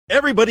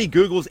Everybody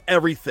Googles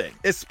everything,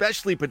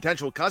 especially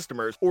potential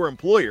customers or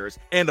employers,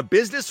 and a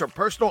business or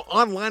personal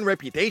online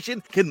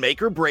reputation can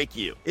make or break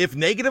you. If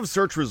negative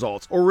search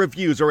results or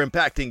reviews are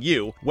impacting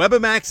you,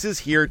 Webamax is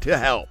here to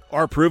help.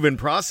 Our proven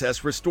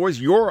process restores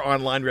your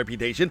online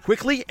reputation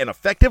quickly and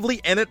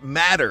effectively, and it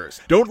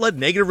matters. Don't let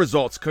negative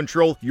results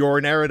control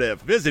your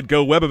narrative. Visit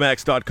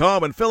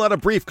GoWebamax.com and fill out a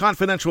brief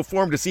confidential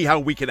form to see how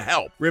we can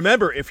help.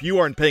 Remember, if you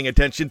aren't paying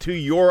attention to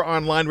your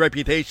online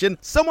reputation,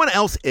 someone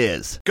else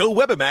is.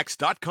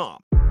 GoWebamax.com.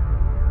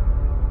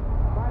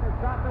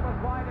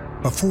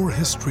 Before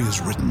history is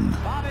written,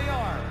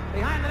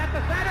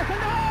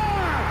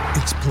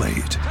 it's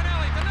played.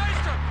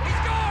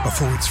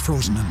 Before it's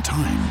frozen in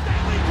time,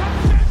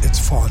 it's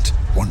fought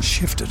one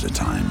shift at a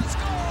time.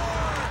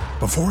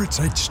 Before it's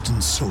etched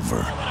in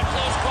silver,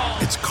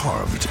 it's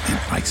carved in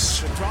ice.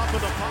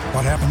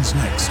 What happens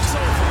next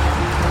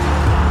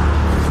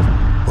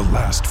will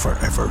last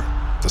forever.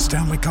 The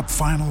Stanley Cup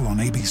Final on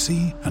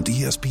ABC and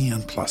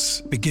ESPN Plus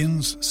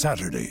begins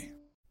Saturday.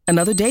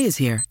 Another day is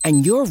here,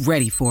 and you're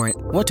ready for it.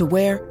 What to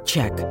wear?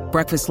 Check.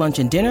 Breakfast, lunch,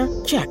 and dinner?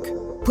 Check.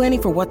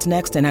 Planning for what's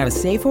next and how to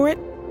save for it?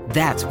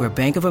 That's where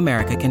Bank of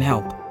America can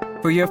help.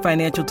 For your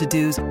financial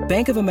to-dos,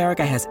 Bank of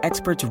America has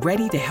experts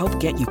ready to help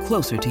get you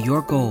closer to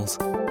your goals.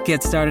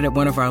 Get started at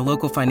one of our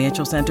local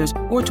financial centers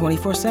or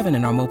 24/7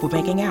 in our mobile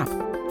banking app.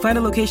 Find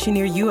a location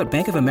near you at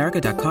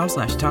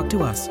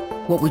bankofamerica.com/talktous.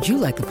 What would you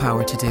like the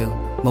power to do?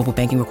 Mobile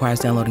banking requires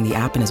downloading the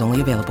app and is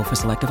only available for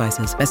select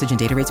devices. Message and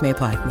data rates may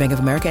apply. Bank of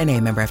America N.A.,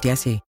 member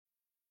FDIC.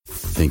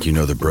 Think you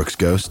know the Brooks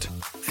Ghost?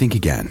 Think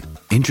again.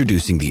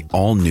 Introducing the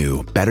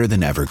all-new,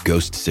 better-than-ever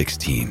Ghost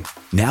 16.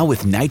 Now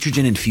with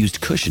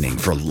nitrogen-infused cushioning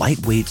for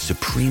lightweight,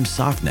 supreme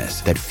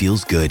softness that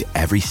feels good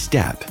every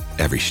step,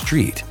 every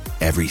street,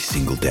 every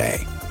single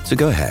day. So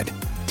go ahead,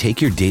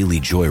 take your daily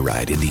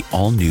joyride in the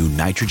all-new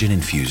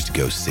nitrogen-infused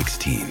Ghost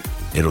 16.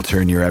 It'll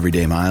turn your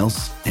everyday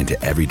miles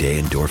into everyday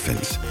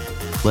endorphins.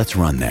 Let's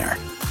run there.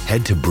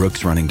 Head to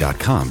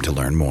brooksrunning.com to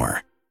learn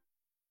more.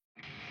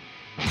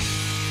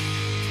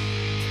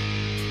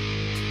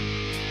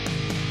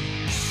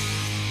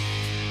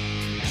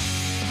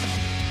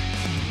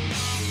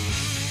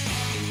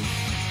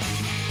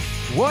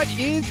 What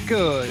is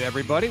good,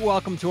 everybody?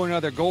 Welcome to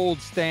another Gold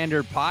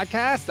Standard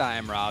podcast. I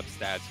am Rob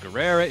Stats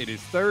Guerrera. It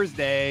is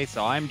Thursday,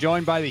 so I'm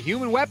joined by the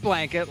human wet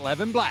blanket,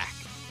 Levin Black.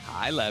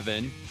 Hi,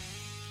 Levin.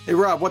 Hey,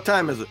 Rob, what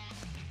time is it?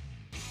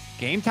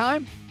 Game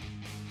time?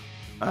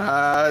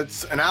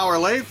 It's an hour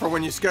late for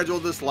when you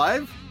scheduled this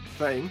live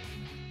thing.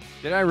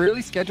 Did I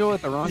really schedule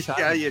it the wrong time?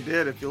 Yeah, you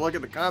did. If you look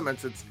at the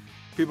comments, it's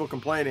people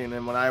complaining.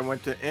 And when I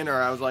went to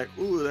enter, I was like,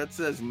 ooh, that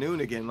says noon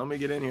again. Let me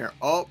get in here.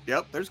 Oh,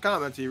 yep, there's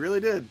comments. You really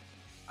did.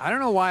 I don't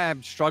know why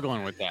I'm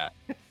struggling with that.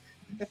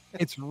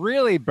 It's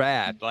really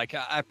bad. Like,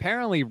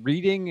 apparently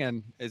reading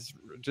and it's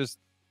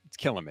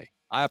killing me.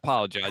 I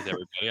apologize,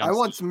 everybody. I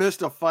once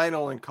missed a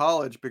final in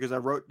college because I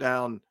wrote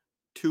down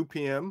 2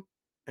 p.m.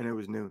 and it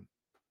was noon.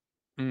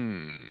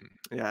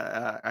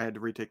 Yeah, I had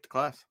to retake the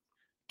class.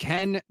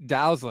 Ken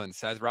Dowsland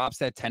says Rob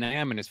said 10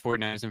 a.m. in his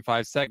 49ers in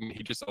 5 segment.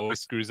 He just always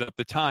screws up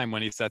the time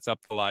when he sets up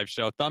the live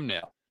show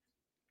thumbnail.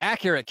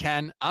 Accurate,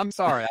 Ken. I'm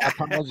sorry. I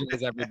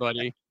apologize,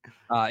 everybody.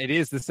 It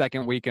is the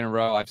second week in a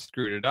row I've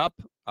screwed it up.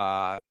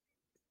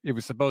 It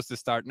was supposed to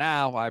start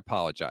now. I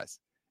apologize.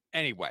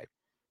 Anyway,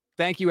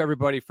 thank you,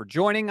 everybody, for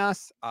joining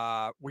us.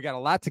 We got a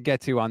lot to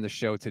get to on the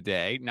show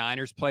today.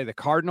 Niners play the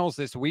Cardinals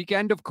this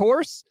weekend, of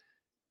course.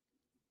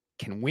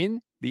 Can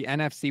win the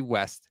NFC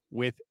West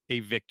with a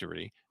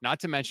victory. Not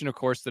to mention, of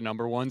course, the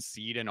number one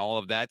seed and all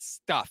of that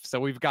stuff. So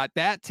we've got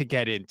that to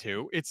get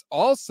into. It's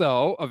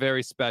also a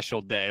very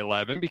special day,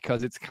 11,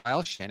 because it's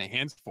Kyle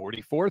Shanahan's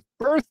 44th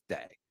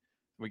birthday.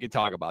 We can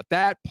talk about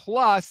that.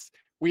 Plus,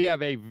 we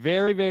have a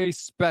very, very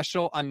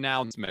special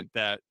announcement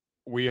that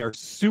we are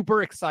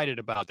super excited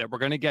about that we're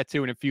going to get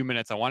to in a few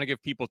minutes. I want to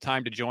give people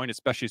time to join,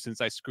 especially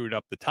since I screwed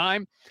up the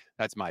time.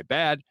 That's my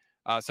bad.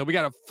 So we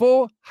got a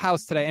full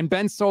house today. And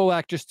Ben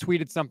Solak just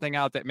tweeted something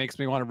out that makes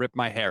me want to rip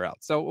my hair out.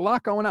 So a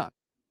lot going on.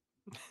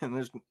 And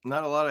there's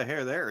not a lot of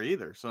hair there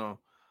either. So,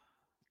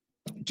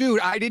 dude,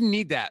 I didn't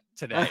need that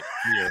today.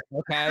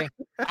 Okay.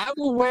 I'm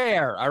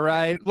aware. All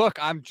right. Look,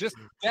 I'm just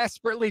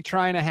desperately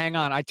trying to hang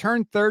on. I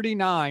turn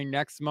 39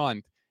 next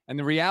month. And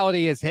the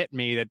reality has hit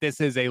me that this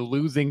is a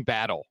losing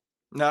battle.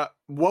 Now,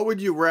 what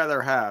would you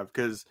rather have?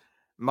 Because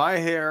my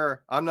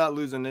hair, I'm not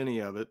losing any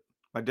of it.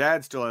 My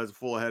dad still has a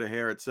full head of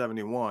hair at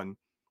 71,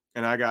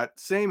 and I got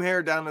same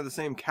hair down to the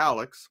same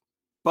calyx,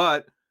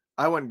 but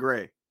I went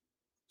gray.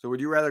 So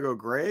would you rather go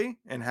gray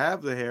and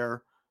have the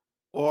hair,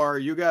 or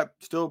you got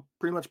still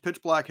pretty much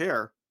pitch black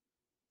hair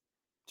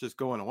just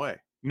going away?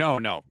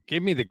 No.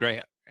 Give me the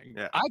gray.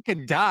 Yeah. I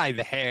can dye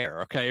the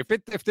hair. Okay.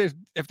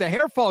 If the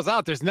hair falls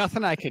out, there's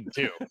nothing I can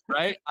do.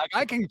 Right.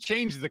 I can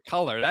change the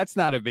color. That's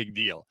not a big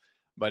deal,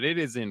 but it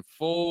is in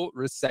full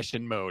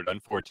recession mode,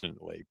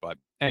 unfortunately. But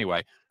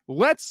anyway,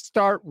 let's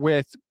start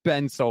with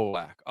Ben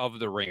Solak of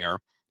The Ringer,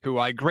 who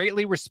I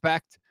greatly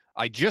respect.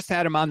 I just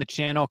had him on the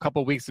channel a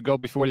couple of weeks ago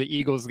before the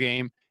Eagles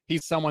game.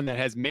 He's someone that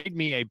has made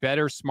me a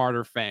better,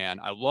 smarter fan.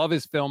 I love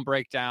his film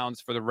breakdowns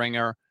for The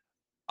Ringer.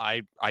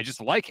 I just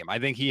like him. I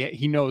think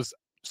he knows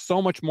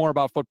so much more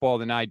about football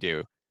than I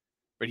do.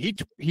 But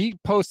he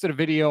posted a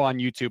video on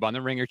YouTube on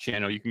the Ringer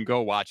channel. You can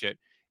go watch it,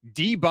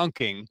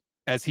 debunking,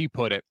 as he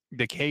put it,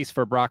 the case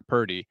for Brock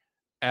Purdy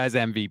as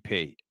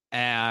MVP.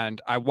 And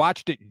I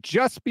watched it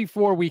just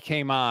before we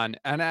came on,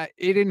 and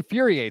it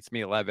infuriates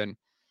me, Levin.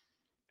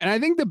 And I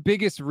think the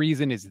biggest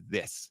reason is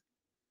this.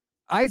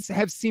 I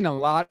have seen a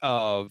lot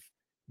of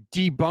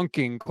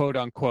debunking, quote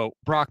unquote,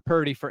 Brock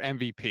Purdy for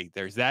MVP.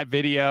 There's that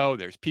video.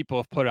 There's people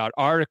have put out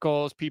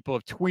articles. People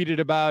have tweeted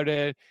about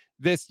it.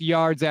 This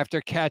yards after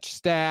catch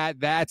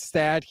stat, that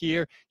stat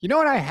here. You know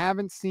what I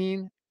haven't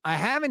seen? I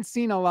haven't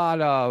seen a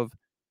lot of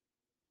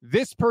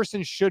this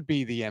person should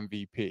be the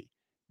MVP.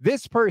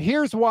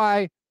 Here's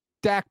why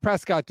Dak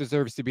Prescott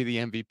deserves to be the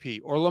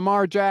MVP, or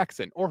Lamar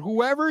Jackson, or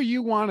whoever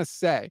you want to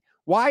say.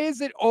 Why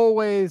is it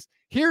always,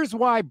 here's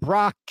why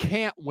Brock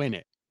can't win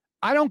it?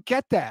 I don't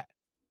get that.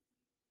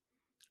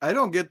 I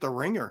don't get the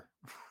Ringer.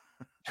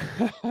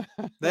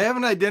 They have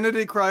an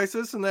identity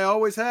crisis, and they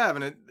always have.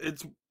 And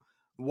it's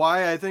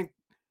why I think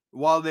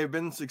while they've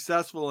been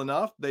successful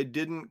enough, they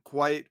didn't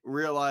quite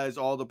realize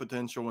all the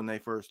potential when they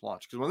first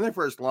launched. Because when they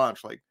first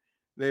launched, like,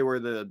 they were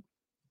the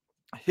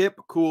hip,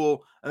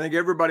 cool. I think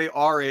everybody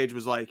our age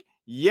was like,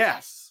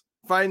 yes,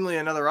 finally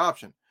another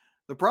option.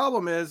 The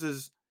problem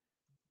is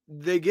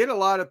they get a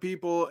lot of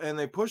people and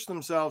they push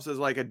themselves as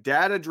like a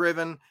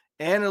data-driven,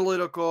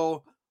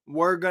 analytical,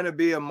 we're going to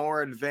be a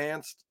more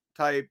advanced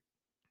type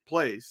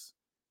place.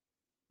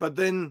 But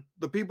then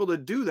the people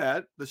that do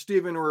that, the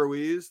Stephen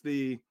Ruiz,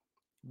 the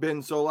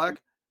Ben Solak,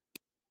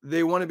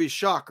 they want to be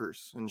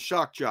shockers and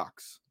shock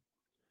jocks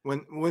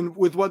when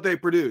with what they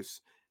produce.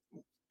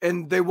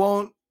 And they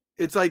won't,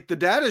 it's like the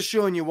data is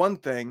showing you one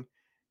thing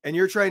and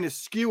you're trying to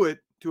skew it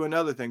to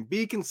another thing.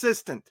 Be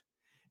consistent.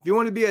 If you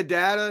want to be a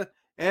data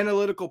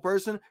analytical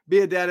person, be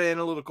a data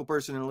analytical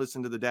person and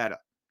listen to the data,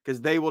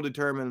 because they will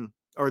determine,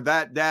 or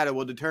that data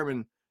will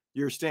determine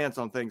your stance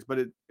on things. But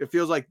it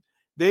feels like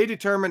they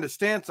determined a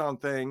stance on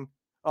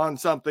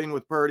something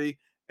with Purdy,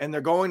 and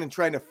they're going and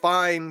trying to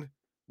find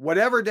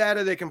whatever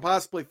data they can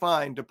possibly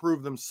find to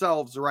prove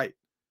themselves right.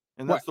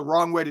 And that's the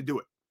wrong way to do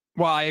it.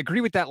 Well, I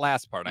agree with that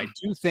last part. I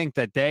do think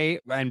that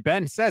and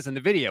Ben says in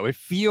the video, it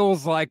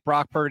feels like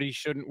Brock Purdy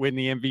shouldn't win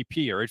the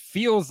MVP, or it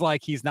feels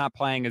like he's not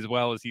playing as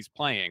well as he's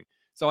playing.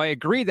 So I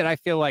agree that I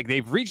feel like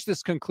they've reached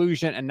this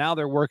conclusion and now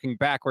they're working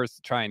backwards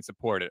to try and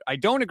support it. I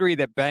don't agree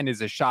that Ben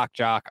is a shock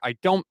jock. I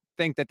don't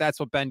think that that's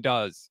what Ben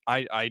does.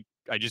 I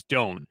just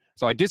don't.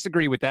 So I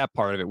disagree with that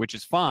part of it, which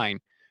is fine.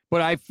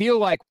 But I feel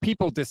like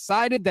people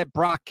decided that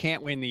Brock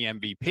can't win the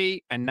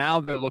MVP, and now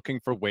they're looking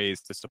for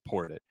ways to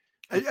support it.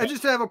 I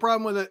just have a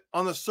problem with it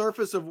on the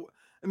surface of,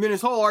 I mean,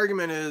 his whole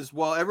argument is,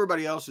 well,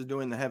 everybody else is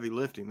doing the heavy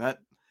lifting,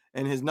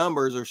 and his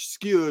numbers are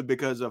skewed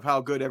because of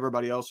how good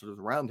everybody else is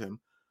around him.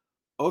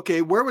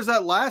 Okay, where was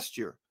that last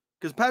year?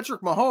 Because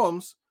Patrick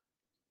Mahomes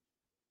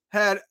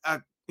I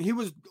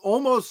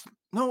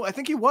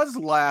think he was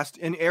last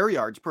in air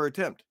yards per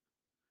attempt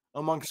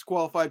amongst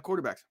qualified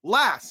quarterbacks.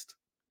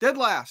 Dead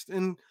last.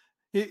 And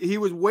he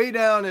was way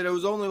down, and it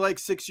was only like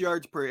 6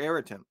 yards per air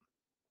attempt.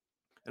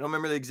 I don't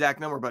remember the exact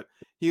number, but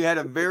he had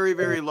a very,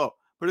 very low.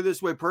 Put it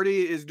this way,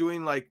 Purdy is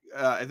doing like,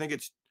 I think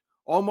it's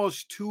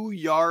almost 2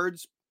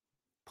 yards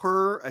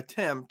per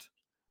attempt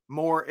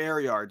more air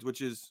yards,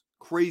 which is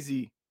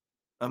crazy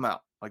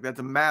amount. Like, that's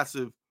a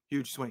massive,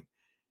 huge swing.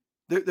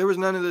 There was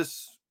none of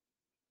this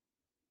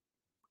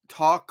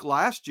talk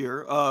last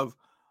year of,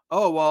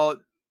 oh, well,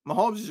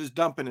 Mahomes is just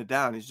dumping it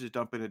down. He's just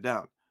dumping it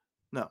down.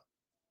 No,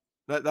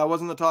 that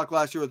wasn't the talk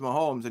last year with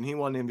Mahomes, and he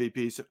won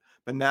MVP. So,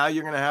 but now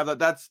you're going to have that.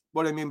 That's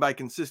what I mean by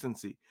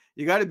consistency.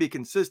 You got to be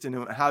consistent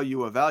in how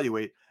you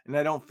evaluate, and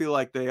I don't feel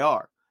like they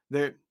are.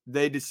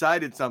 They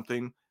decided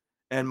something,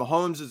 and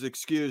Mahomes is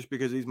excused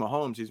because he's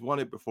Mahomes. He's won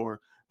it before.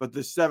 But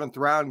the 7th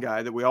round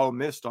guy that we all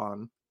missed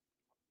on,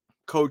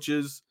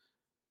 coaches,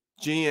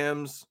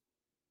 GMs,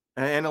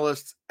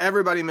 analysts,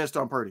 everybody missed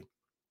on Purdy.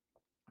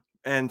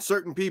 And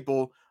certain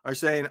people are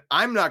saying,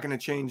 I'm not going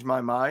to change my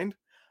mind.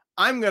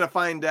 I'm going to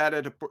find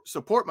data to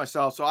support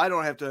myself so I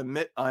don't have to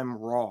admit I'm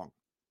wrong.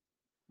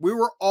 We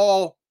were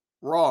all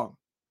wrong.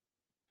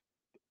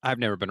 I've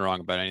never been wrong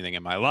about anything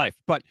in my life.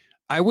 But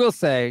I will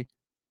say,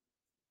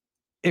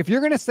 if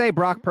you're going to say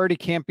Brock Purdy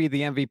can't be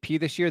the MVP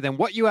this year, then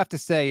what you have to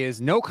say is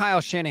no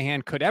Kyle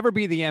Shanahan could ever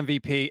be the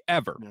MVP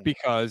ever,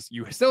 because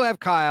you still have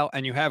Kyle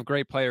and you have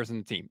great players in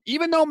the team.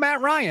 Even though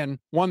Matt Ryan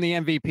won the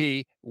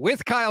MVP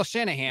with Kyle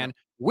Shanahan,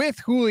 with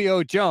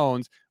Julio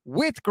Jones,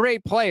 with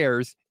great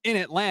players in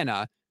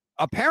Atlanta,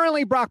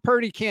 apparently Brock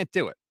Purdy can't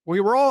do it.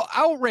 We were all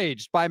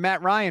outraged by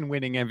Matt Ryan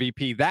winning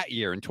MVP that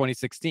year in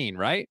 2016,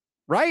 right?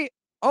 Right?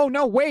 Oh,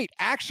 no, wait.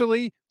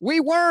 Actually, we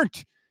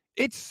weren't.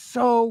 It's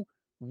so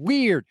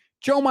weird.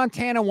 Joe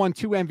Montana won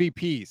 2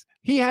 MVPs.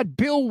 He had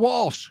Bill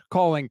Walsh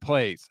calling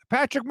plays.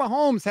 Patrick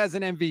Mahomes has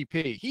an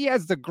MVP. He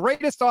has the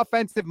greatest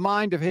offensive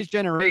mind of his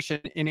generation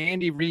in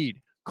Andy Reid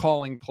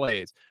calling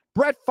plays.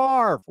 Brett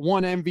Favre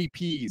won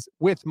MVPs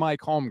with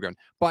Mike Holmgren.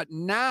 But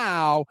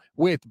now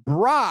with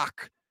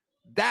Brock,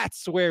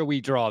 that's where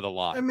we draw the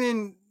line. I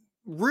mean,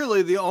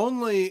 really, the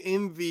only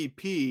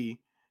MVP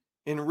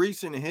in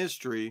recent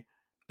history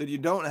that you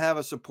don't have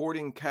a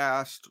supporting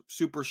cast,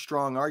 super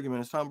strong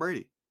argument is Tom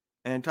Brady.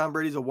 And Tom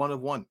Brady's a one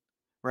of one,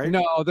 right?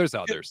 No, there's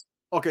others.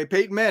 Okay,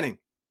 Peyton Manning,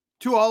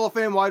 2 Hall of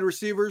Fame wide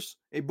receivers,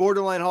 a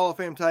borderline Hall of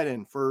Fame tight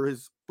end for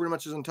his pretty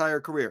much his entire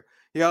career.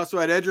 He also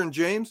had Edgerrin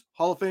James,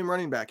 Hall of Fame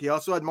running back. He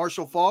also had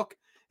Marshall Faulk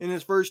in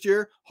his first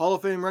year, Hall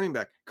of Fame running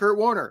back. Kurt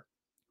Warner,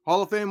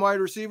 Hall of Fame wide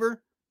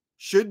receiver,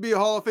 should be a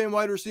Hall of Fame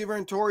wide receiver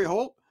in Torrey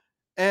Holt,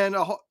 and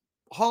a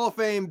Hall of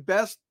Fame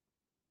best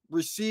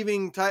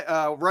receiving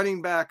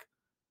running back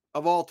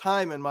of all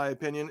time, in my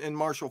opinion, in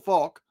Marshall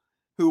Faulk,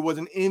 who was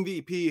an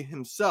MVP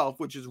himself,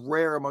 which is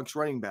rare amongst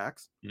running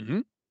backs.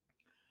 Mm-hmm.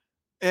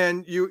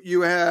 And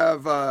you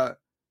have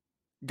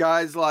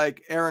guys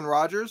like Aaron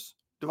Rodgers,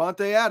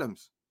 Devontae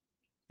Adams.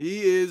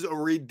 He is a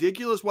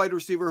ridiculous wide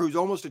receiver who's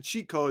almost a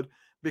cheat code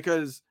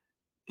because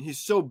he's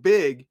so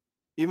big,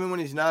 even when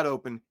he's not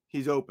open,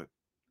 he's open.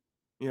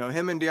 You know,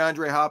 him and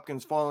DeAndre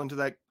Hopkins fall into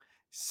that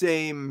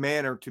same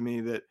manner to me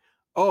that,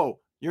 oh,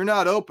 you're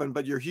not open,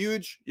 but you're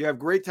huge, you have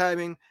great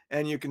timing,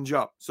 and you can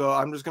jump. So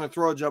I'm just going to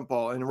throw a jump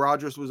ball. And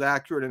Rodgers was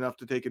accurate enough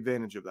to take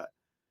advantage of that.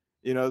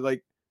 You know,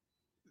 like,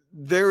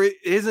 there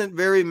isn't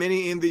very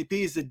many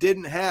MVPs that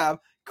didn't have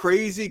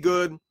crazy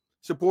good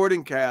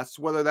supporting casts,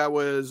 whether that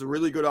was a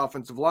really good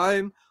offensive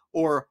line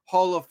or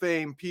Hall of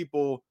Fame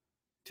people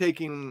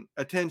taking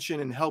attention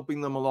and helping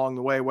them along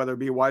the way, whether it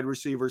be wide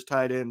receivers,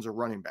 tight ends, or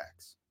running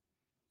backs.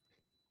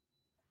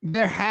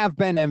 There have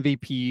been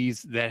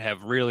MVPs that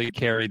have really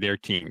carried their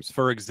teams.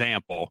 For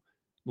example,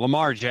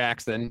 Lamar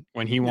Jackson,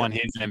 when he won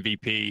his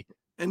MVP.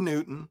 And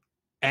Newton.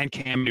 And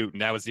Cam Newton.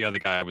 That was the other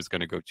guy I was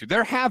going to go to.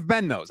 There have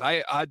been those.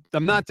 I'm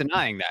not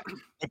denying that.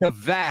 But the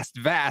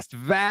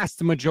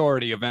vast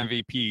majority of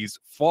MVPs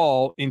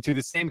fall into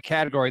the same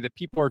category that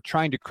people are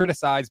trying to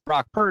criticize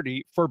Brock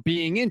Purdy for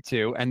being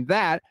into, and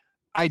that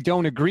I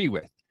don't agree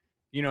with.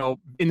 You know,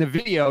 in the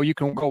video, you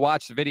can go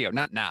watch the video.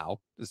 Not now.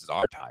 This is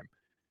our time.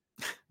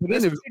 But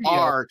This in the is video,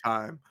 our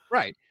time.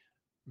 right.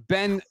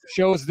 Ben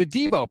shows the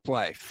Debo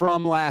play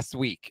from last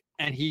week,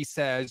 and he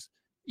says,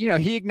 you know,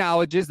 he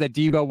acknowledges that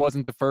Debo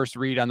wasn't the first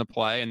read on the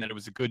play and that it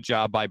was a good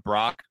job by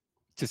Brock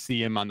to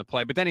see him on the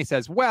play. But then he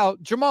says, well,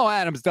 Jamal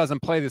Adams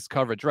doesn't play this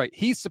coverage right.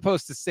 He's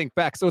supposed to sink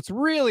back. So it's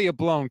really a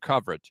blown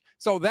coverage.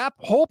 So that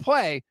whole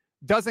play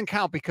doesn't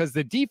count because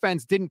the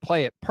defense didn't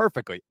play it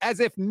perfectly,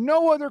 as if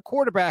no other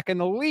quarterback in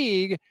the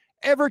league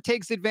ever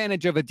takes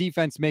advantage of a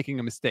defense making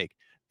a mistake.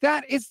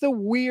 That is the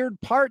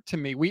weird part to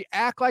me. We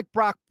act like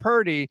Brock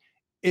Purdy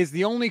is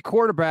the only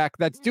quarterback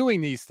that's doing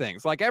these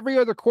things. Like every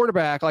other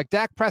quarterback, like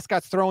Dak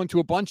Prescott's throwing to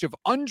a bunch of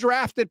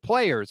undrafted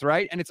players,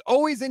 right? And it's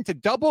always into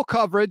double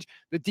coverage.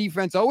 The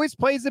defense always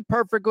plays it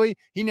perfectly.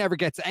 He never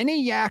gets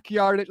any yak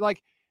yardage.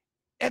 Like,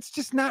 it's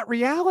just not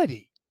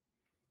reality.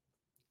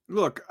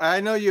 Look,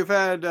 I know you've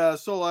had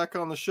Solak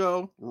on the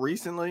show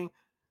recently,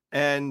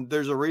 and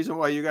there's a reason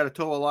why you got to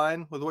toe a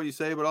line with what you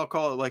say, but I'll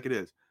call it like it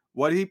is.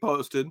 What he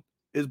posted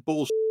is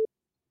bullshit,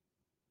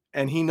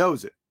 and he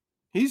knows it.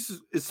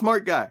 He's a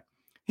smart guy.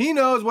 He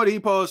knows what he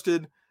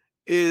posted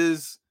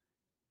is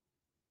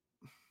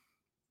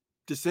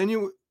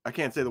I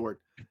can't say the word.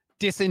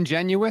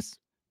 Disingenuous?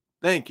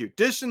 Thank you.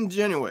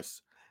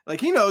 Disingenuous. Like,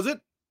 he knows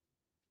it.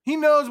 He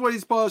knows what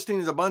he's posting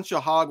is a bunch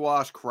of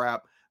hogwash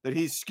crap, that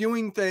he's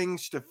skewing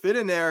things to fit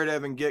a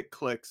narrative and get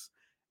clicks.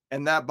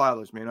 And that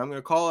bothers me. And I'm going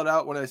to call it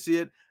out when I see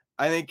it.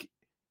 I think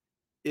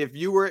if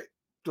you were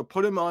to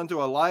put him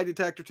onto a lie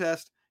detector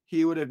test,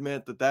 he would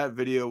admit that that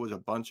video was a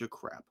bunch of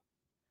crap.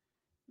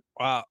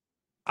 Wow.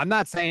 I'm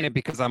not saying it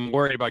because I'm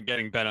worried about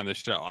getting bet on the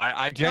show.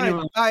 I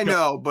genuinely, I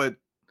know, but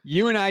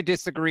you and I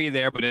disagree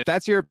there, but if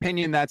that's your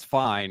opinion, that's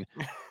fine.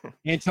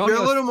 Antonio,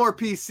 you're a little more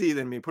PC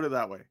than me, put it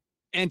that way.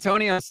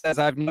 Antonio says,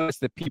 I've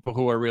noticed that people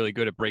who are really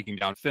good at breaking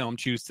down film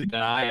choose to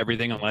deny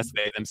everything unless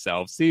they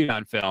themselves see it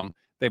on film.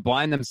 They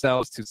blind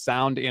themselves to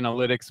sound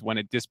analytics when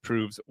it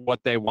disproves what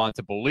they want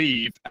to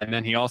believe. And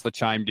then he also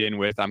chimed in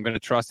with, I'm going to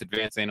trust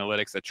advanced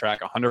analytics that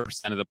track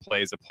 100% of the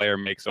plays a player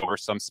makes over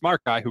some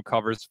smart guy who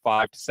covers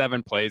 5 to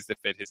 7 plays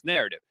that fit his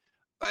narrative.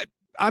 But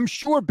I'm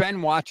sure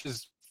Ben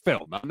watches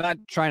film. I'm not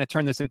trying to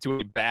turn this into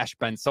a bash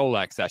Ben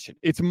Solak session.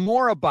 It's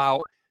more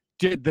about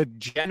the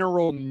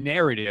general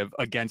narrative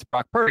against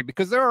Brock Purdy,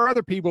 because there are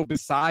other people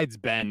besides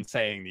Ben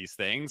saying these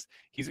things.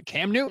 He's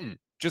Cam Newton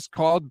just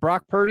called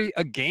Brock Purdy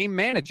a game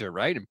manager,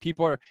 right? And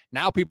people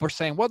are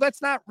saying, well,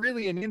 that's not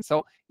really an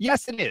insult.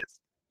 Yes, it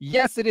is.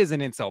 Yes, it is an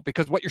insult,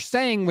 because what you're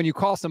saying when you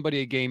call somebody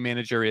a game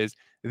manager is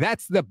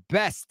that's the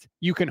best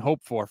you can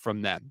hope for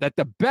from them. That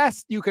the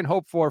best you can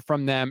hope for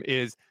from them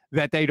is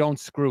that they don't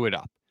screw it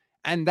up.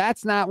 And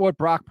that's not what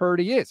Brock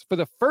Purdy is. For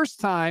the first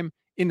time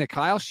in the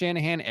Kyle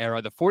Shanahan era,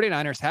 the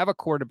 49ers have a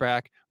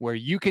quarterback where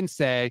you can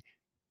say,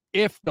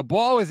 if the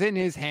ball is in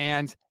his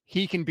hands,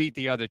 he can beat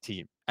the other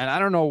team. And I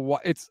don't know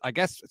what I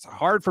guess it's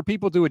hard for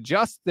people to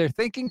adjust their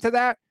thinking to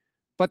that,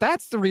 but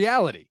that's the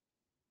reality.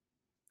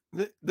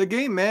 The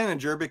game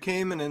manager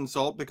became an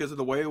insult because of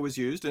the way it was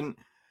used. And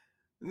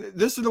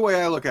this is the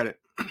way I look at it.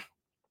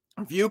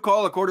 If you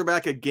call a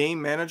quarterback a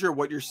game manager,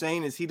 what you're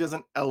saying is he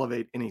doesn't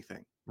elevate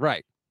anything.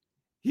 Right.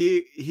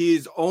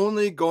 He's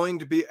only going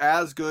to be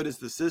as good as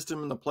the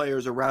system and the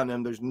players around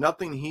him. There's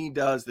nothing he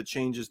does that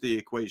changes the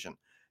equation.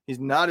 He's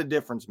not a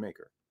difference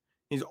maker.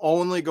 He's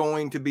only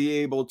going to be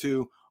able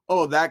to,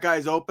 oh, that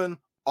guy's open,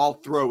 I'll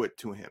throw it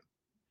to him.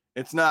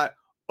 It's not,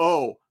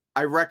 oh,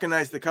 I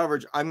recognize the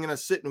coverage, I'm going to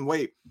sit and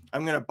wait.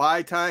 I'm going to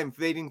buy time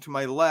fading to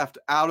my left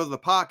out of the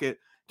pocket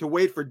to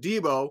wait for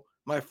Debo,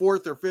 my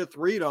fourth or fifth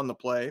read on the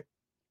play,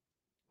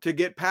 to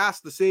get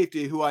past the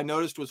safety who I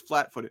noticed was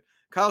flat-footed.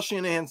 Kyle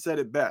Shanahan said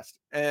it best,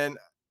 and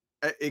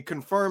it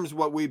confirms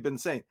what we've been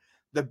saying.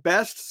 The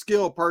best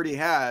skill Purdy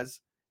has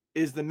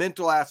is the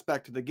mental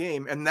aspect of the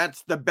game, and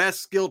that's the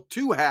best skill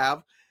to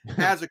have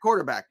as a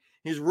quarterback.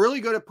 He's really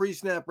good at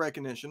pre-snap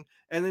recognition,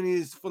 and then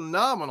he's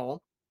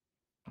phenomenal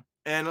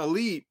and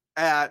elite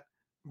at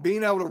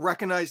being able to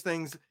recognize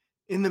things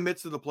in the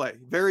midst of the play.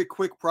 Very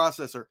quick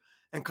processor.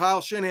 And Kyle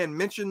Shanahan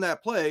mentioned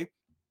that play,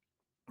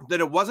 that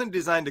it wasn't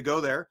designed to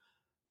go there,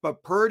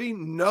 but Purdy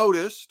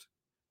noticed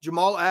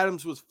Jamal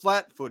Adams was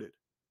flat-footed.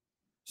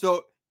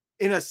 So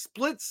in a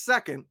split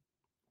second,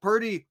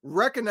 Purdy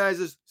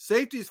recognizes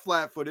safety's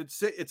flat-footed.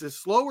 It's a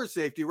slower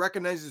safety,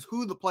 recognizes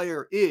who the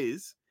player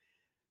is,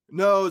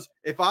 knows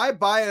if I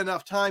buy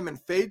enough time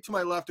and fade to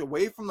my left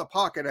away from the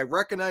pocket, I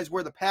recognize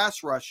where the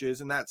pass rush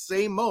is. In that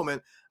same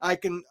moment, I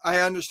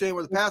understand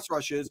where the pass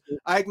rush is.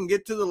 I can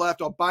get to the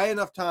left. I'll buy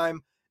enough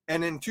time,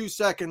 and in 2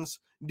 seconds,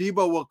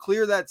 Debo will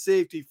clear that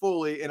safety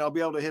fully, and I'll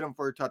be able to hit him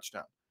for a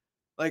touchdown.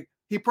 Like,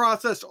 he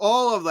processed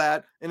all of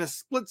that in a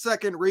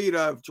split-second read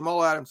of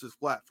Jamal Adams is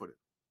flat-footed.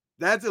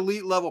 That's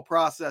elite level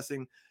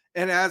processing.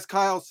 And as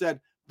Kyle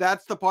said,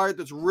 that's the part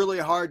that's really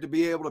hard to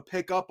be able to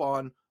pick up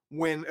on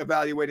when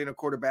evaluating a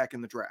quarterback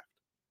in the draft.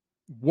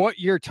 What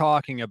you're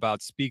talking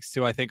about speaks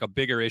to, I think, a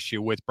bigger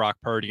issue with Brock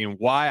Purdy, and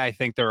why I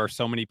think there are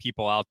so many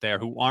people out there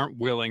who aren't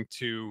willing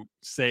to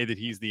say that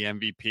he's the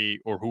MVP,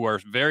 or who are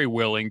very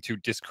willing to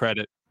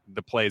discredit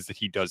the plays that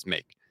he does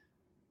make.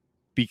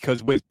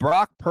 Because with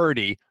Brock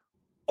Purdy,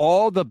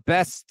 all the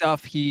best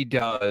stuff he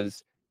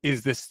does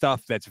is the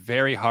stuff that's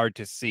very hard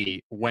to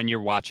see when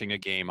you're watching a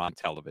game on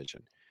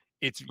television.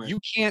 It's right. You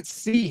can't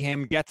see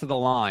him get to the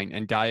line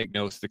and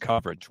diagnose the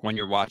coverage when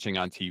you're watching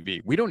on TV.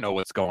 We don't know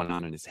what's going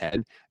on in his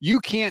head. You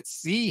can't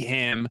see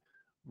him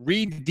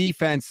read the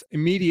defense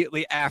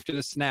immediately after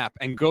the snap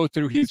and go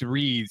through his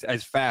reads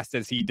as fast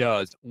as he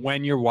does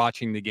when you're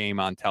watching the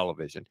game on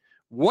television.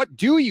 What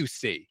do you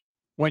see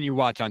when you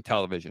watch on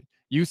television?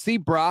 You see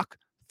Brock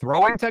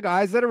throwing to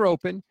guys that are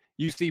open.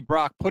 You see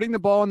Brock putting the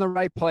ball in the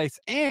right place.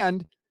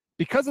 And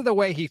because of the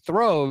way he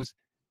throws,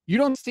 you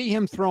don't see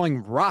him throwing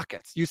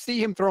rockets. You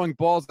see him throwing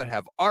balls that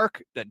have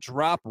arc, that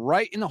drop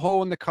right in the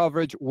hole in the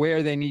coverage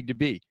where they need to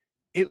be.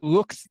 It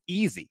looks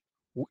easy.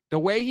 The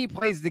way he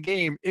plays the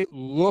game, it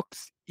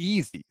looks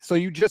easy. So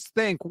you just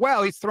think,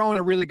 well, he's throwing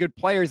to really good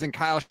players and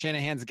Kyle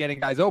Shanahan's getting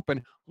guys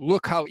open.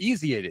 Look how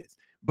easy it is.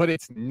 But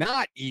it's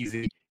not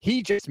easy.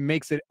 He just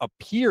makes it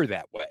appear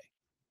that way.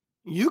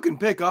 You can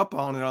pick up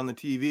on it on the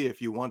TV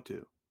if you want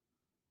to.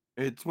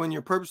 It's when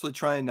you're purposely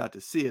trying not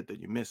to see it that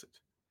you miss it.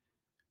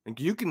 Like,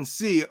 you can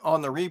see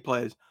on the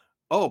replays,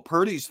 oh,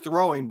 Purdy's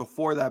throwing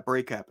before that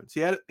break happens.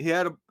 He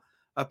had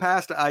a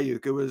pass to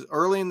Ayuk. It was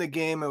early in the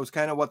game. It was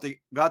kind of what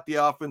got the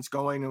offense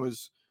going. It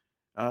was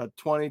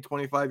 20,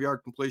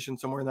 25-yard completion,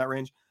 somewhere in that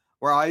range,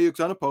 where Ayuk's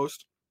on a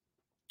post.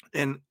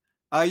 And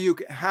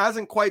Ayuk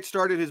hasn't quite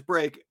started his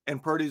break,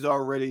 and Purdy's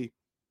already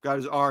got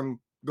his arm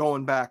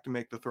going back to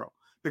make the throw.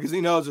 Because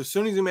he knows as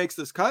soon as he makes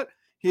this cut,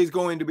 he's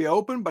going to be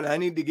open, but I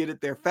need to get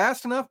it there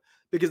fast enough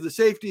because the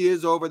safety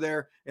is over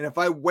there. And if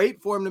I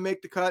wait for him to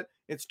make the cut,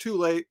 it's too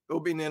late. It'll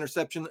be an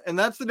interception. And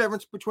that's the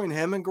difference between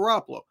him and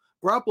Garoppolo.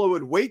 Garoppolo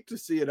would wait to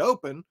see it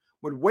open,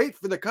 would wait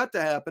for the cut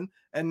to happen,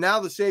 and now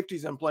the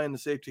safety's in play and the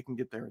safety can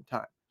get there in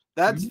time.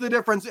 That's the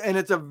difference, and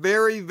it's a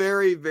very,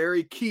 very,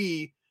 very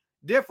key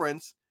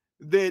difference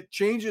that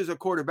changes a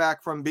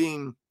quarterback from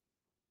being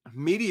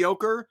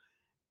mediocre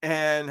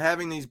and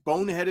having these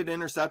boneheaded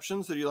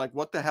interceptions that you're like,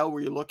 what the hell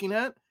were you looking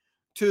at,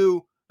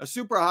 to a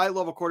super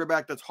high-level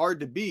quarterback that's hard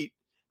to beat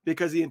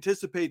because he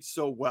anticipates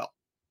so well.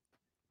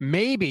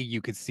 Maybe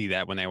you could see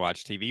that when they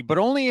watch TV, but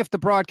only if the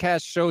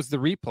broadcast shows the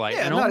replay.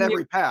 Yeah, and not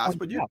every pass,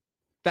 but yeah.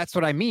 That's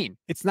what I mean.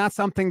 It's not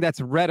something that's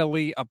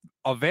readily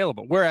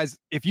available. Whereas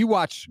if you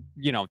watch,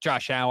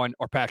 Josh Allen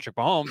or Patrick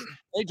Mahomes,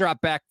 they drop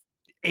back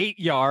 8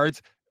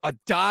 yards,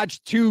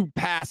 dodge 2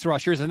 pass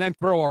rushers, and then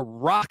throw a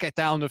rocket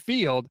down the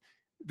field.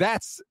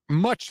 That's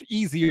much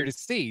easier to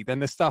see than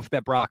the stuff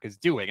that Brock is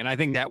doing. And I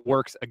think that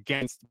works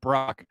against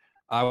Brock.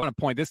 I want to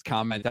point this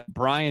comment that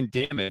Brian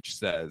Damage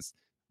says,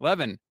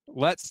 Levin,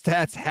 let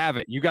stats have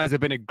it. You guys have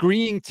been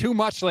agreeing too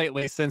much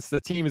lately since the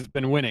team has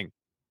been winning.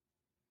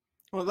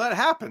 Well, that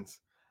happens.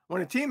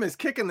 When a team is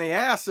kicking the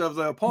ass of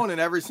the opponent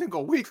every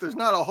single week, there's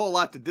not a whole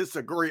lot to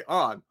disagree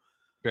on.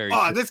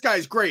 This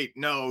guy's great.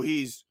 No,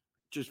 he's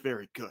just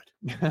very good.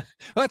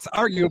 Let's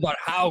argue about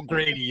how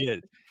great he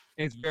is.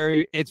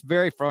 It's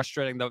very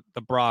frustrating,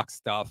 the Brock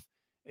stuff.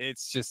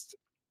 It's just,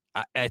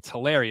 it's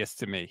hilarious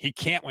to me. He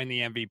can't win the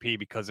MVP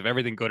because of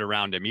everything good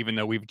around him, even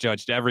though we've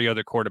judged every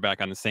other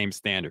quarterback on the same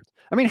standards.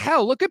 I mean,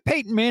 hell, look at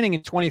Peyton Manning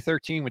in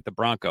 2013 with the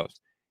Broncos.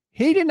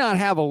 He did not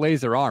have a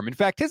laser arm. In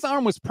fact, his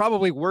arm was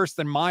probably worse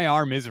than my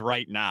arm is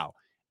right now.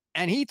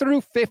 And he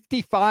threw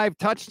 55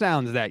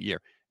 touchdowns that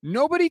year.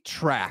 Nobody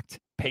tracked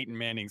Peyton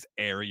Manning's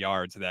air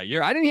yards that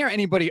year. I didn't hear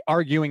anybody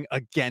arguing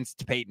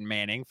against Peyton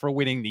Manning for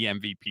winning the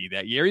MVP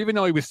that year, even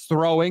though he was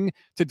throwing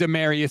to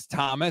Demaryius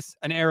Thomas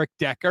and Eric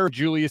Decker,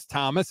 Julius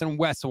Thomas and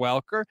Wes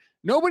Welker.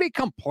 Nobody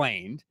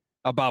complained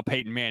about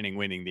Peyton Manning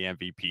winning the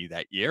MVP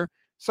that year.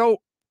 So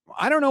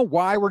I don't know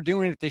why we're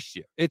doing it this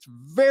year. It's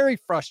very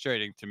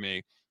frustrating to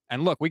me.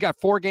 And look, we got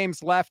 4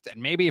 games left,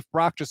 and maybe if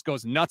Brock just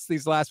goes nuts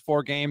these last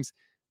 4 games,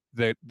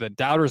 the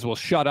doubters will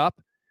shut up.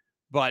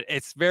 But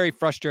it's very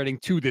frustrating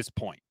to this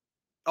point.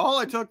 All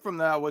I took from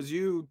that was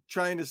you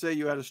trying to say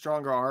you had a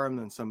stronger arm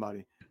than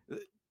somebody.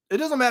 It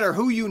doesn't matter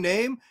who you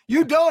name.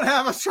 You don't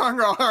have a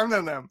stronger arm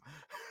than them.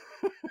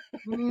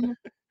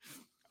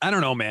 I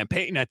don't know, man.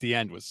 Peyton at the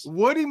end was...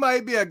 Woody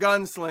might be a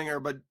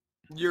gunslinger, but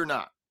you're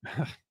not.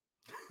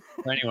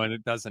 For anyone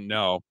that doesn't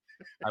know,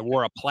 I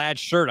wore a plaid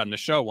shirt on the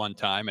show one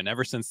time, and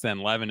ever since then,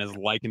 Levin has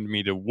likened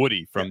me to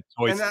Woody from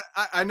Toy Story.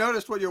 And I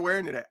noticed what you're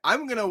wearing today.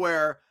 I'm going to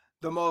wear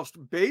the most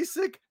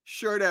basic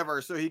shirt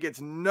ever so he gets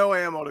no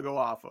ammo to go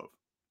off of.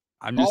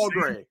 I'm just all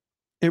saying, gray.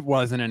 It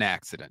wasn't an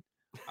accident.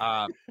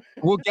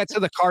 We'll get to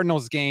the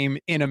Cardinals game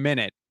in a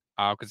minute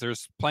because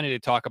there's plenty to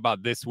talk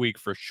about this week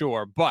for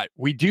sure. But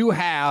we do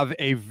have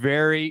a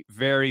very,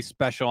 very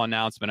special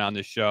announcement on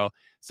this show.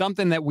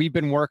 Something that we've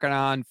been working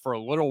on for a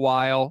little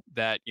while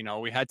that, you know,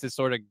 we had to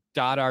sort of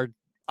dot our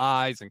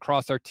I's and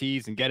cross our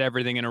T's and get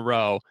everything in a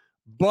row.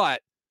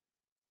 But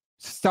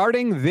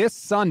starting this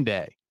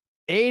Sunday,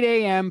 8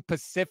 a.m.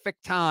 Pacific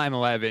time,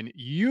 11,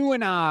 you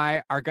and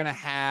I are going to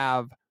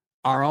have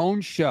our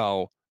own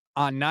show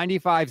on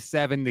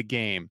 95.7 The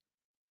Game.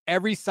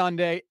 Every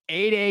Sunday,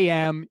 8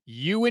 a.m.,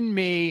 you and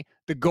me,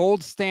 the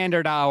gold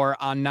standard hour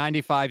on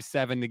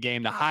 95.7 The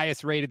Game, the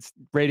highest rated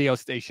radio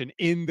station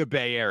in the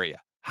Bay Area.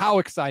 How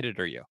excited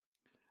are you?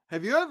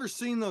 Have you ever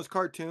seen those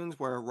cartoons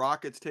where a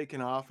rocket's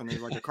taking off and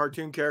there's like a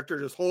cartoon character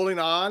just holding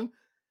on?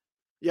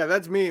 Yeah,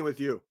 that's me with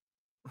you.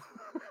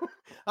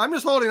 I'm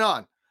just holding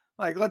on.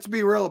 Like, let's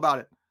be real about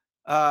it.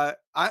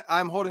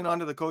 I'm holding on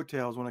to the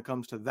coattails when it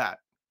comes to that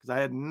because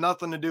I had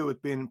nothing to do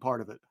with being part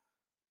of it.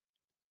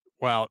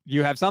 Well,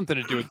 you have something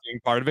to do with being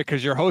part of it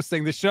because you're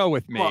hosting the show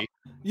with me. Well,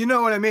 you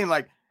know what I mean?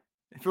 Like,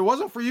 if it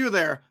wasn't for you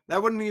there,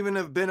 that wouldn't even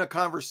have been a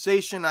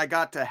conversation I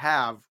got to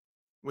have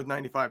with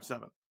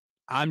 95.7.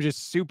 I'm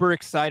just super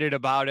excited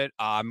about it.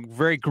 I'm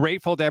very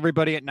grateful to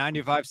everybody at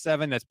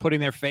 95.7 that's putting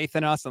their faith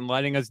in us and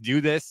letting us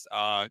do this.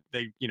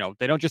 They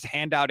don't just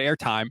hand out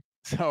airtime.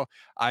 So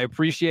I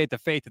appreciate the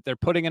faith that they're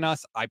putting in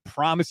us. I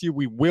promise you,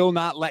 we will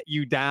not let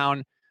you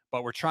down,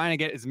 but we're trying to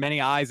get as many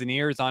eyes and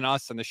ears on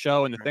us and the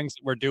show and the things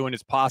that we're doing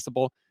as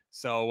possible.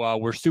 So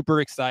we're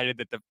super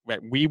excited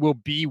that we will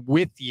be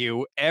with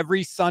you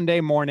every Sunday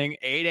morning,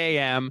 8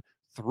 a.m.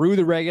 through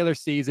the regular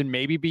season,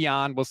 maybe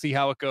beyond. We'll see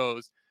how it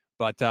goes.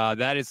 But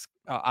that is,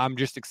 I'm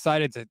just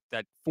excited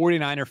that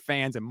 49er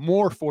fans and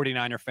more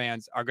 49er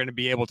fans are going to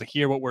be able to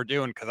hear what we're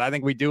doing because I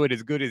think we do it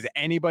as good as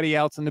anybody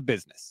else in the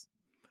business.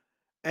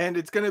 And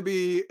it's going to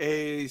be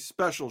a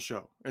special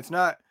show. It's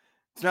not,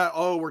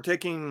 oh, we're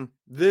taking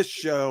this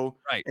show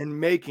and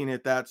making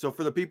it that. So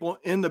for the people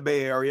in the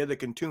Bay Area that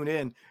can tune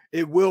in,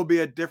 it will be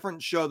a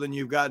different show than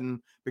you've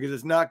gotten because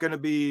it's not going to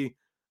be,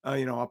 a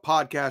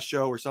podcast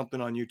show or something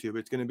on YouTube.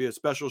 It's going to be a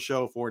special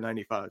show for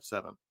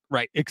 95.7.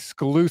 Right.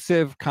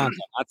 Exclusive content.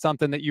 Not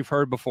something that you've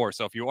heard before.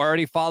 So if you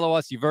already follow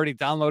us, you've already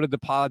downloaded the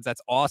pods.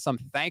 That's awesome.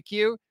 Thank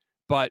you.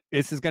 But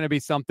this is going to be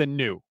something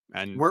new.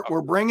 And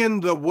we're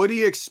bringing the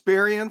Woody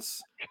experience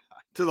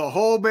to the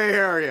whole Bay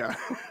Area.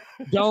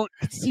 Don't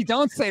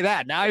say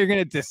that. Now you're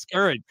going to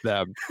discourage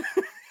them.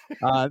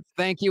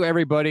 Thank you,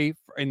 everybody,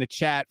 in the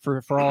chat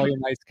for all your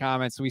nice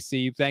comments we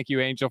see. Thank you,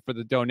 Angel, for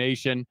the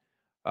donation.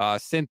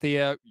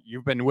 Cynthia,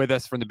 you've been with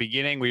us from the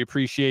beginning. We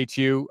appreciate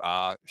you.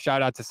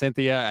 Shout out to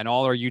Cynthia and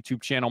all our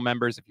YouTube channel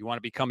members. If you want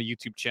to become a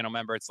YouTube channel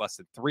member, it's less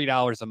than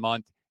 $3 a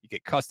month. You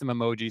get custom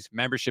emojis,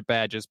 membership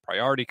badges,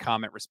 priority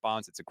comment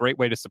response. It's a great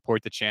way to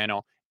support the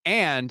channel.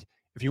 And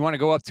if you want to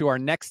go up to our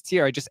next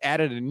tier, I just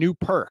added a new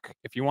perk.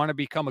 If you want to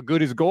become a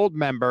Good as Gold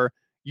member,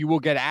 you will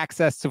get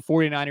access to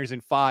 49ers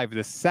in 5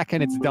 the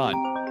second it's done,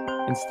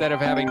 instead of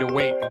having to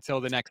wait until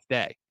the next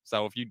day.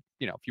 So if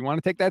you want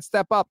to take that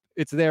step up,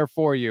 it's there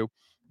for you.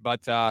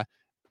 But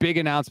big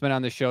announcement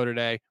on the show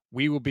today.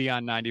 We will be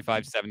on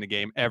 95.7 The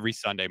Game every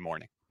Sunday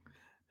morning.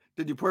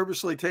 Did you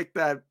purposely take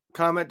that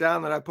comment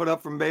down that I put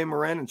up from Bay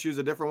Marin and choose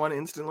a different one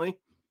instantly?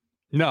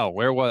 No,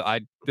 where was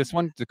I? This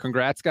one? The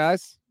congrats,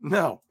 guys?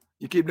 No,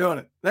 you keep doing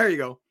it. There you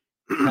go.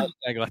 I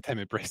let them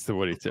embrace the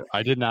Woody too.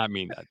 I did not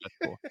mean that.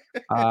 That's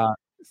cool.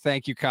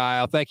 Thank you,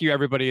 Kyle. Thank you,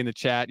 everybody in the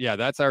chat. Yeah,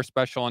 that's our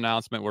special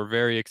announcement. We're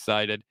very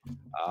excited.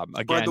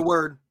 Again, spread the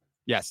word.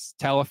 Yes,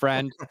 tell a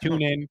friend.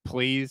 Tune in,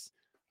 please.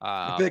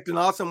 I picked an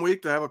awesome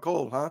week to have a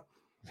cold, huh?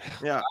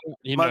 Yeah.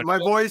 My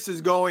voice is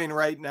going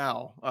right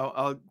now.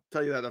 I'll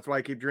tell you that. That's why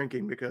I keep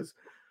drinking, because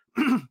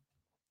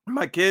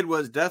my kid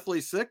was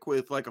deathly sick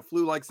with like a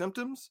flu-like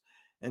symptoms,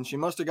 and she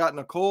must have gotten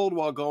a cold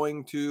while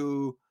going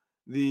to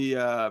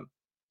the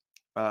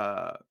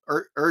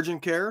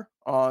urgent care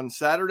on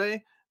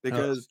Saturday,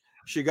 because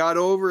she got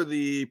over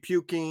the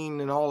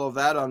puking and all of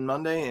that on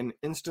Monday and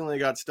instantly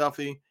got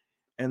stuffy.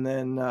 And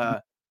then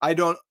I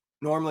don't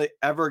normally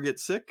ever get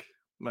sick.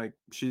 Like,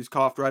 she's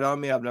coughed right on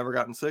me. I've never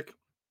gotten sick.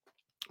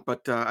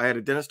 But I had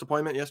a dentist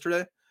appointment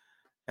yesterday,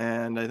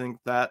 and I think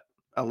that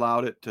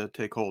allowed it to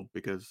take hold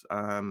because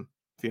I'm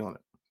feeling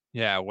it.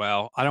 Yeah,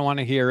 well, I don't want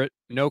to hear it.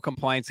 No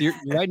complaints.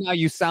 Right now,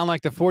 you sound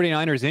like the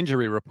 49ers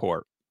injury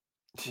report.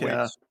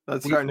 Yeah,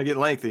 that's starting to get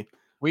lengthy.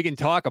 We can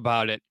talk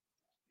about it.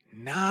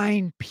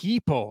 9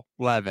 people,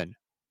 Levin,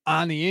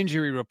 on the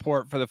injury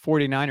report for the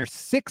 49ers,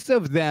 6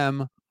 of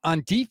them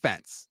on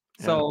defense.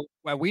 Yeah. So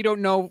we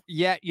don't know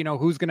yet,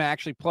 who's going to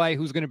actually play,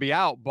 who's going to be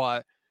out,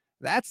 but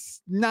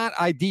that's not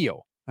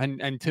ideal.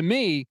 And to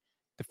me,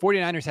 the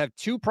 49ers have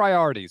 2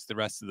 priorities the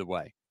rest of the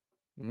way.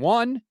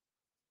 1,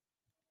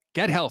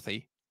 get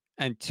healthy,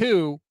 and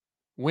 2,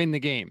 win the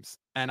games.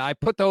 And I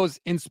put those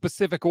in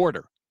specific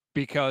order,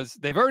 because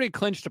they've already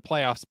clinched a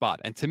playoff spot.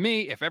 And to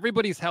me, if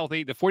everybody's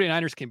healthy, the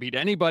 49ers can beat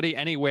anybody,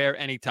 anywhere,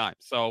 anytime.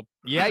 So,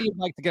 yeah, you'd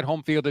like to get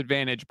home field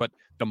advantage, but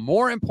the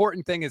more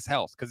important thing is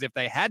health, because if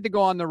they had to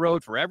go on the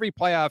road for every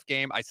playoff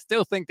game, I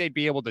still think they'd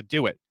be able to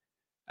do it.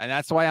 And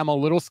that's why I'm a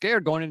little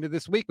scared going into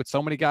this week with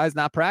so many guys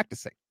not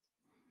practicing.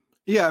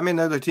 Yeah, I mean,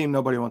 they're the team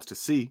nobody wants to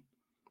see.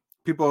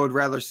 People would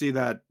rather see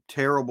that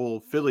terrible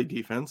Philly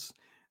defense.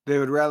 They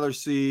would rather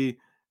see,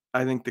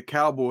 I think, the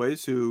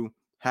Cowboys, who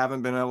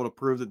haven't been able to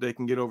prove that they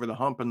can get over the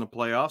hump in the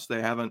playoffs.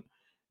 They haven't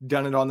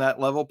done it on that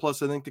level.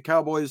 Plus, I think the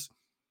Cowboys,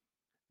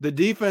 the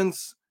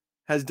defense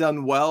has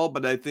done well,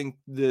 but I think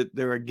that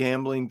they're a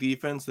gambling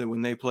defense, that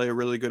when they play a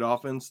really good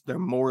offense, they're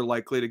more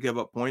likely to give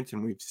up points,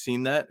 and we've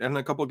seen that in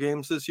a couple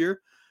games this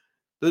year.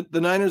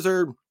 The Niners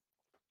are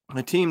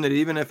a team that,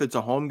 even if it's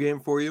a home game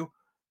for you,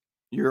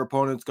 your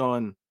opponent's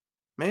going,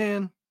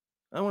 man,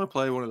 I want to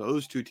play one of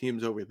those 2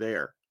 teams over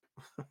there.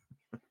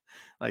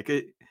 Like,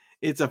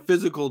 it's a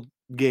physical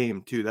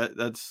game too.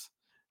 That's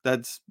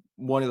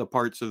one of the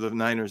parts of the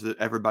Niners that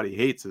everybody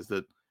hates, is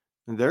that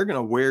they're going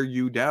to wear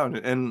you down.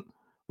 And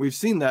we've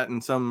seen that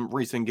in some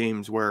recent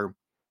games where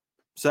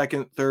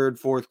second, third,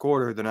 fourth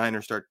quarter, the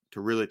Niners start to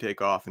really take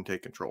off and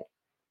take control.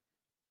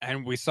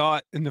 And we saw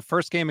it in the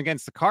first game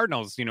against the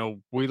Cardinals.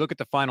 We look at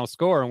the final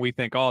score and we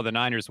think, oh, the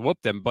Niners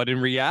whooped them. But in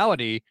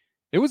reality,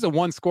 it was a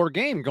 1-score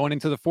game going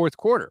into the fourth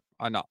quarter.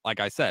 Like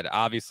I said,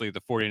 obviously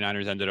the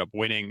 49ers ended up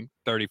winning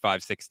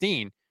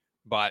 35-16,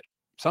 but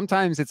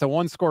sometimes it's a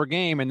 1-score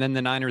game and then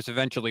the Niners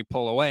eventually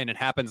pull away, and it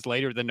happens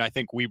later than I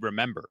think we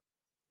remember.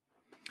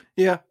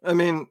 Yeah, I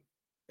mean,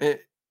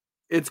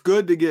 it's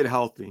good to get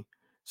healthy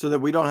so that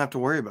we don't have to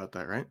worry about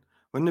that, right?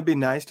 Wouldn't it be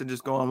nice to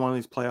just go on one of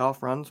these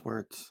playoff runs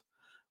where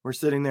we're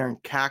sitting there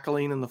and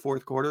cackling in the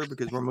fourth quarter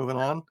because we're moving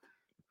on?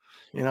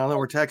 Then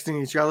we're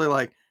texting each other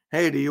like,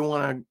 hey, do you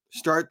want to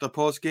start the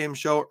post-game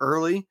show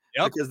early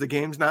because the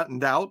game's not in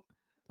doubt?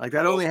 Like,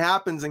 that only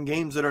happens in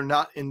games that are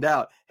not in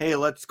doubt. Hey,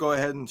 let's go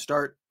ahead and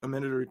start a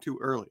minute or 2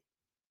 early.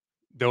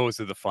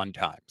 Those are the fun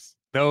times.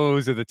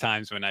 Those are the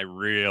times when I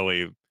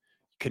really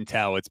can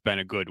tell it's been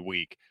a good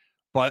week.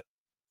 But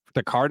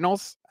the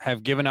Cardinals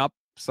have given up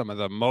some of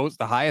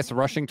the highest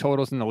rushing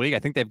totals in the league. I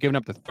think they've given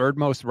up the 3rd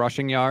most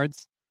rushing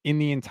yards in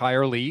the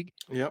entire league.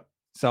 Yep.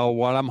 So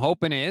what I'm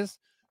hoping is,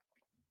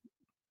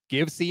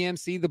 give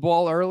CMC the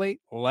ball early,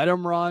 let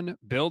him run,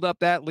 build up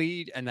that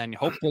lead, and then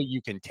hopefully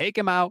you can take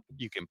him out.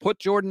 You can put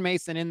Jordan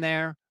Mason in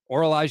there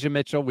or Elijah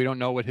Mitchell. We don't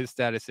know what his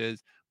status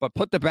is, but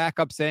put the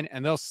backups in,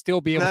 and they'll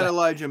still be able to. Not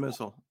Elijah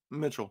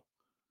Mitchell.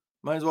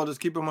 Might as well just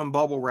keep him in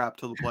bubble wrap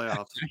till the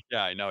playoffs.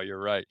 Yeah, I know,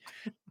 you're right.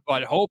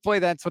 But hopefully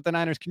that's what the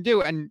Niners can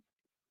do. And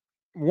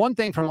one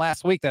thing from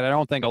last week that I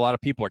don't think a lot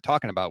of people are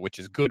talking about, which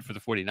is good for the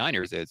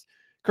 49ers, is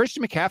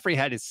Christian McCaffrey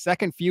had his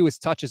 2nd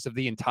fewest touches of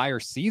the entire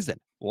season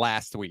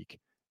last week.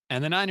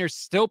 And the Niners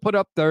still put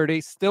up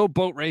 30, still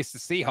boat race the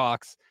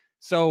Seahawks.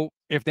 So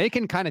if they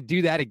can kind of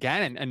do that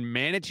again and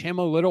manage him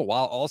a little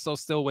while also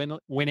still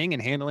winning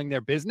and handling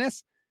their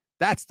business,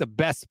 that's the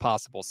best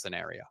possible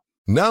scenario.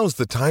 Now's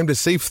the time to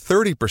save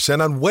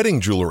 30% on wedding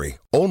jewelry,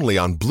 only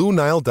on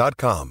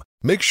BlueNile.com.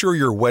 Make sure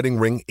your wedding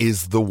ring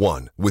is the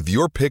one with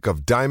your pick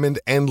of diamond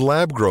and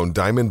lab-grown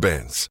diamond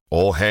bands,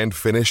 all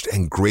hand-finished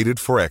and graded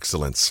for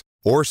excellence.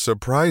 Or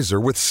surprise her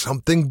with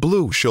something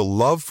blue she'll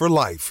love for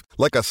life,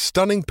 like a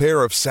stunning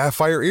pair of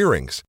sapphire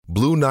earrings.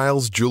 Blue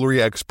Nile's jewelry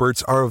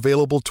experts are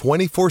available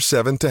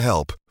 24/7 to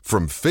help,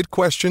 from fit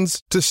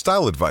questions to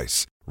style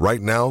advice. Right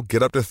now,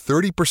 get up to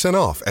 30%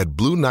 off at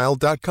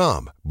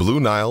BlueNile.com.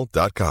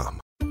 BlueNile.com.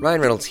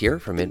 Ryan Reynolds here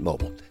from Mint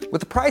Mobile.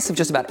 With the price of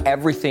just about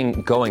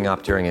everything going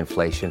up during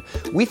inflation,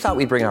 we thought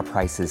we'd bring our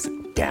prices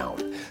down.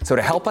 So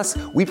to help us,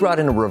 we brought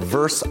in a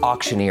reverse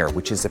auctioneer,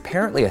 which is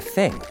apparently a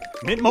thing.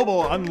 Mint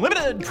Mobile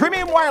Unlimited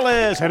Premium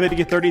Wireless. How to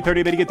get 30,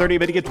 30, bit to get 30,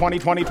 bit to get 20,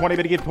 20, 20,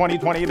 bit to get 20,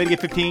 20, bit to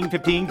get 15,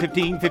 15,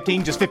 15,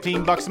 15, just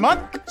 $15 a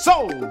month?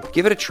 Sold!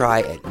 Give it a try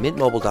at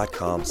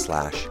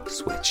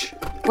mintmobile.com/switch.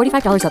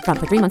 $45 up front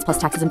for 3 months plus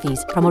taxes and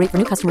fees. Promo rate for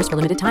new customers for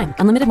limited time.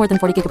 Unlimited more than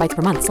 40 gigabytes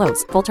per month.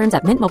 Slows full terms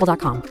at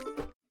mintmobile.com.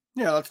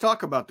 Yeah, let's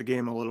talk about the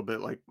game a little bit.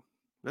 Like,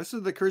 this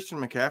is the Christian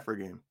McCaffrey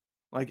game.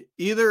 Like,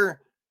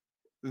 either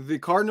the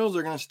Cardinals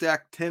are going to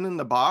stack 10 in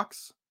the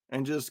box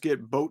and just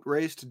get boat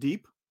raced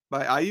deep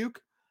by Ayuk,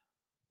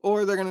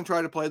 or they're going to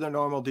try to play their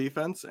normal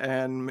defense,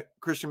 and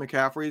Christian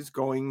McCaffrey's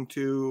going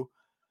to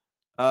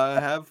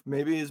have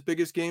maybe his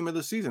biggest game of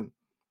the season.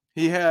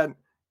 He had,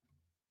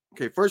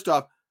 first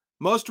off,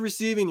 most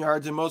receiving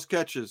yards and most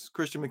catches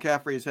Christian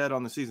McCaffrey has had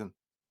on the season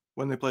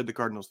when they played the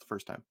Cardinals the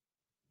first time.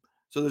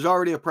 So there's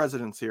already a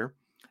precedence here.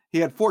 He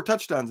had 4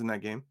 touchdowns in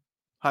that game,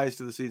 highest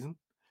of the season.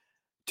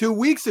 2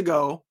 weeks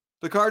ago,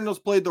 the Cardinals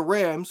played the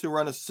Rams, who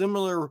run a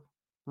similar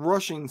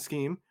rushing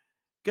scheme.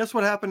 Guess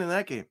what happened in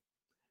that game?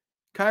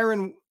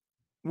 Kyren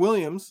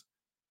Williams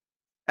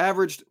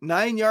averaged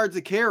 9 yards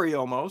a carry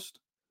almost.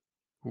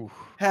 Oof.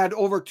 Had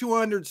over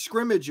 200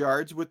 scrimmage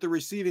yards with the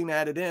receiving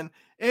added in.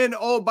 And,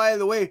 oh, by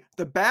the way,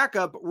 the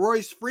backup,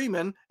 Royce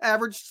Freeman,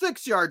 averaged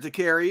 6 yards a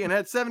carry and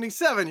had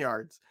 77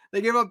 yards.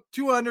 They gave up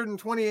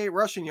 228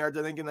 rushing yards,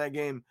 I think, in that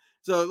game.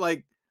 So,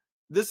 like,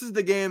 this is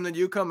the game that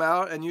you come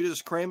out and you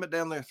just cram it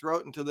down their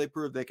throat until they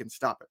prove they can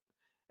stop it.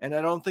 And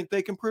I don't think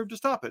they can prove to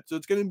stop it. So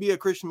it's going to be a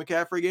Christian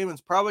McCaffrey game.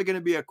 It's probably going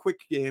to be a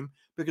quick game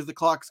because the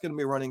clock's going to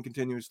be running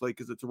continuously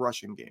because it's a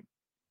rushing game.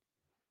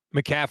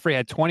 McCaffrey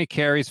had 20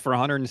 carries for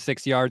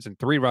 106 yards and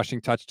 3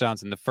 rushing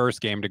touchdowns in the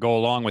first game to go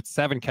along with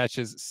 7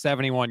 catches,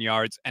 71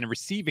 yards, and a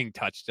receiving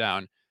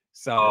touchdown.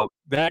 So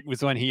that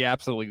was when he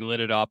absolutely lit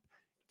it up.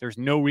 There's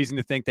no reason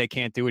to think they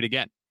can't do it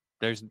again.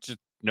 There's just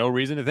no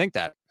reason to think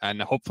that. And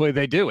hopefully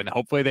they do. And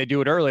hopefully they do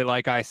it early,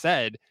 like I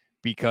said,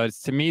 because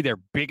to me, their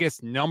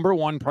biggest number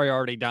one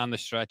priority down the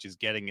stretch is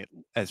getting it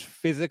as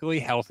physically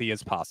healthy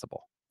as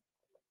possible.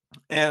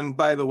 And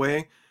by the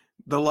way,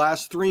 the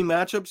last 3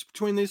 matchups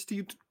between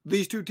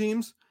these two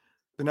teams,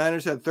 the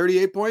Niners had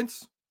 38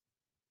 points,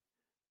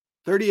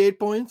 38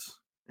 points,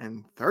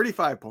 and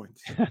 35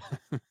 points.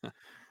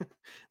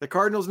 The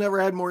Cardinals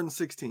never had more than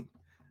 16.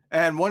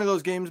 And one of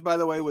those games, by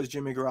the way, was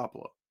Jimmy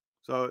Garoppolo.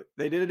 So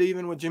they did it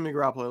even with Jimmy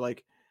Garoppolo.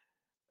 Like,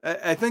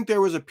 I think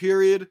there was a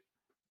period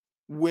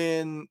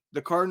when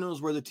the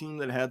Cardinals were the team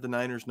that had the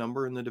Niners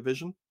number in the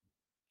division,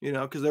 you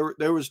know, because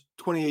there was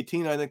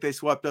 2018. I think they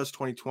swept us.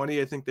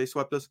 2020, I think they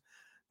swept us.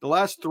 The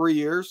last 3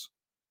 years,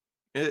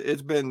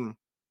 it's been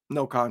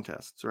no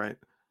contests, right?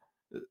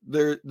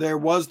 There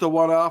was the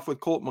one-off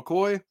with Colt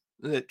McCoy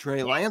that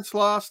Trey Lance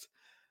lost.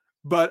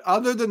 But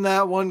other than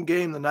that one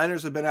game, the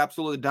Niners have been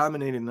absolutely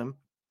dominating them.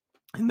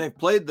 And they've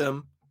played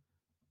them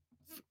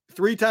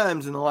 3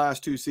 times in the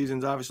last 2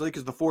 seasons, obviously,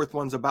 because the 4th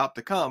one's about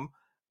to come.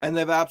 And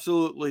they've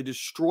absolutely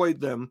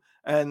destroyed them.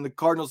 And the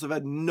Cardinals have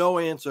had no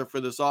answer for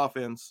this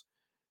offense.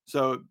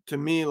 So to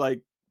me,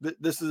 like,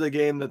 this is a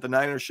game that the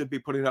Niners should be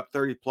putting up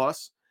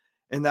 30+.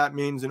 And that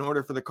means in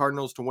order for the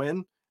Cardinals to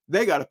win,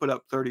 they got to put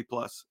up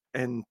 30+.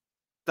 And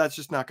that's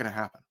just not going to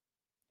happen.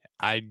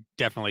 I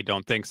definitely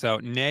don't think so.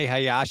 Nei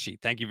Hayashi,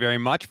 thank you very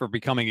much for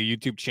becoming a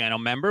YouTube channel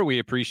member. We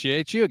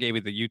appreciate you. I gave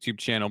you the YouTube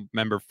channel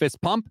member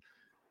fist pump.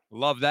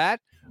 Love that.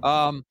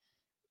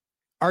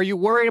 Are you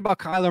worried about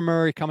Kyler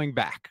Murray coming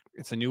back?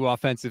 It's a new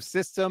offensive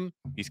system.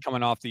 He's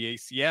coming off the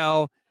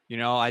ACL. You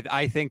know,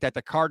 I think that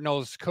the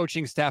Cardinals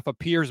coaching staff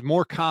appears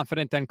more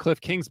confident than Cliff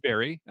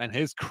Kingsbury and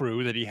his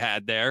crew that he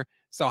had there.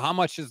 So how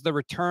much does the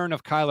return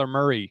of Kyler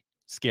Murray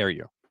scare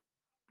you?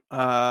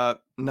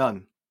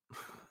 None.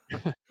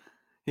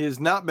 He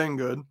has not been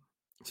good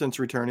since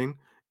returning.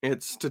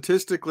 It's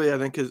statistically, I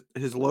think,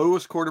 his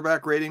lowest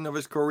quarterback rating of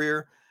his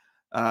career.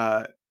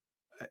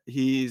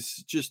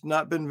 He's just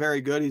not been very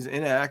good. He's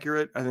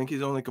inaccurate. I think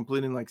he's only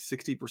completing like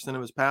 60%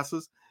 of his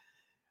passes.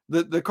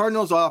 The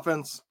Cardinals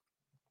offense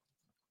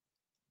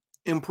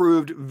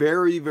improved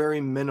very,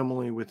 very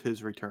minimally with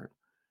his return.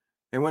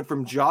 They went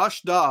from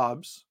Josh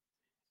Dobbs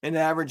and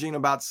averaging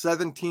about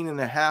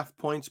 17.5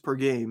 points per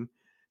game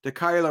to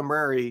Kyler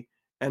Murray.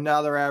 And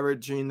now they've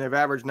averaged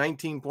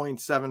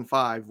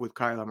 19.75 with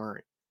Kyler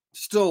Murray.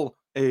 Still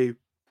a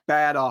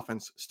bad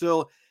offense.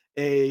 Still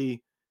a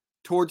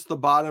towards the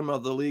bottom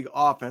of the league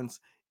offense,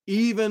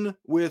 even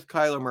with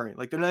Kyler Murray.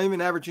 Like, they're not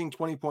even averaging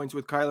 20 points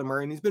with Kyler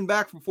Murray. And he's been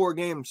back for 4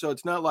 games. So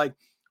it's not like,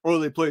 oh,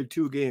 they played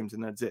 2 games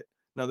and that's it.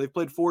 No, they've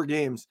played 4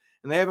 games.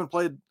 And they haven't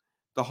played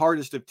the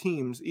hardest of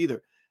teams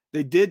either.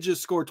 They did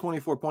just score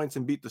 24 points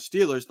and beat the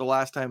Steelers the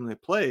last time they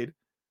played.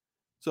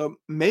 So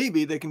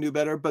maybe they can do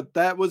better, but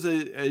that was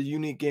a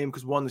unique game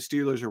because 1, the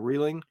Steelers are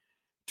reeling.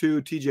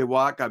 2, TJ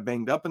Watt got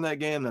banged up in that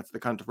game. That's the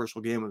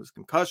controversial game with his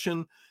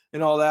concussion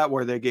and all that,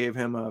 where they gave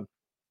him a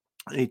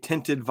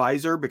tinted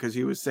visor because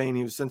he was saying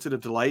he was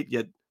sensitive to light,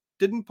 yet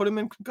didn't put him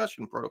in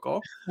concussion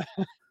protocol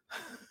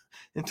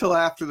until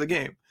after the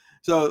game.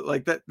 So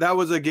like that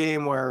was a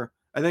game where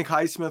I think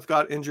Highsmith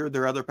got injured,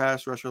 their other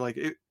pass rusher.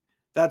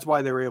 That's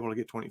why they were able to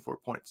get 24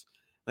 points.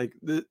 Like,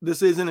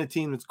 this isn't a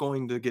team that's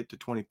going to get to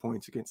 20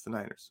 points against the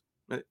Niners.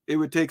 It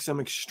would take some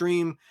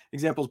extreme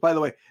examples. By the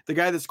way, the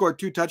guy that scored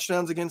 2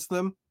 touchdowns against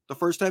them the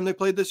first time they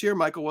played this year,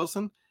 Michael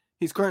Wilson,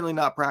 he's currently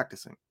not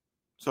practicing.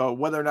 So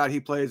whether or not he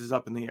plays is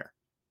up in the air.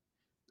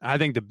 I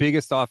think the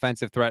biggest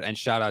offensive threat, and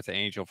shout out to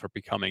Angel for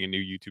becoming a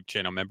new YouTube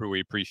channel member. We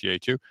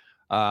appreciate you.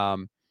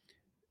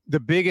 The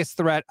biggest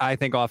threat, I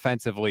think,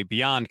 offensively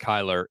beyond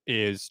Kyler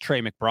is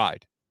Trey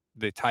McBride,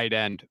 the tight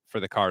end for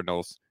the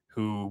Cardinals,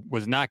 who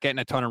was not getting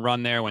a ton of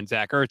run there when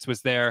Zach Ertz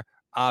was there.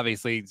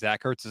 Obviously,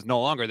 Zach Ertz is no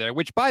longer there,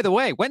 which, by the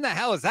way, when the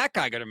hell is that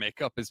guy going to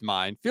make up his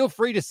mind? Feel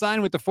free to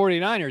sign with the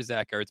 49ers,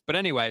 Zach Ertz. But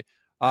anyway,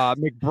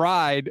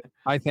 McBride,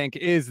 I think,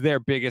 is their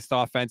biggest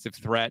offensive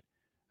threat.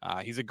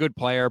 He's a good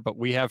player, but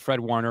we have Fred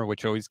Warner,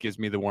 which always gives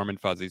me the warm and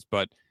fuzzies.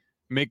 But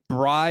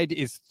McBride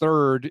is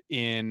third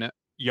in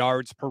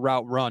yards per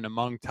route run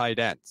among tight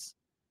ends.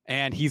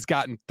 And he's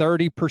gotten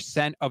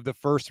 30% of the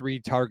first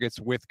read targets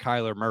with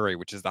Kyler Murray,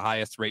 which is the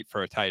highest rate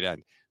for a tight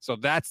end. So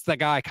that's the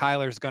guy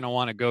Kyler's going to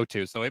want to go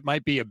to. So it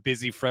might be a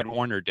busy Fred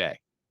Warner day.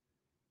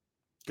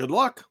 Good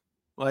luck.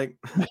 Like,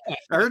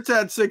 Ertz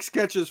had 6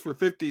 catches for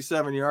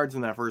 57 yards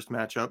in that first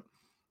matchup.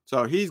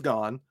 So he's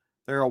gone.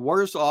 They're a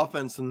worse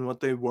offense than what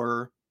they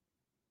were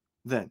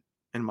then,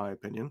 in my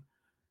opinion.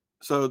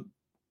 So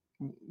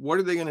what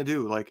are they going to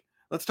do? Like,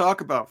 let's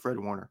talk about Fred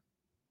Warner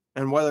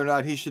and whether or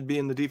not he should be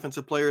in the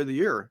Defensive Player of the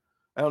Year.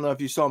 I don't know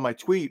if you saw my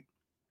tweet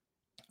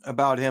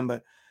about him,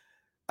 but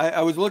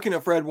I was looking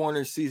at Fred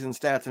Warner's season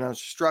stats, and I was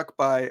struck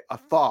by a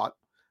thought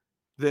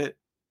that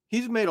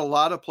he's made a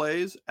lot of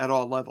plays at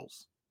all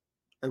levels.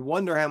 I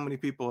wonder how many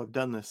people have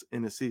done this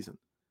in a season.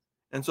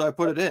 And so I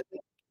put it in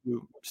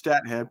to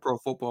StatHead, Pro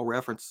Football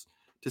Reference,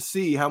 to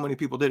see how many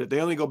people did it. They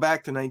only go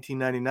back to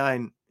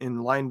 1999 in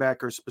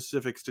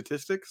linebacker-specific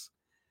statistics.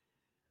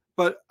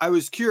 But I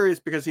was curious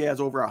because he has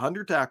over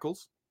 100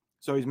 tackles,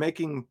 so he's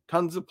making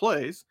tons of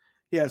plays.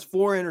 He has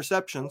 4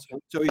 interceptions,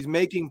 so he's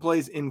making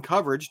plays in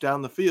coverage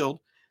down the field.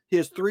 He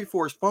has 3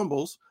 forced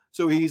fumbles,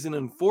 so he's an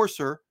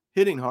enforcer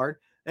hitting hard.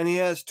 And he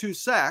has 2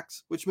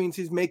 sacks, which means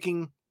he's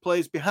making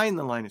plays behind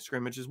the line of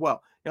scrimmage as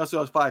well. He also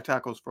has 5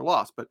 tackles for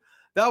loss. But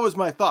that was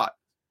my thought.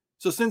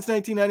 So since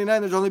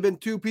 1999, there's only been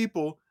 2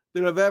 people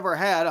that have ever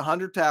had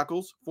 100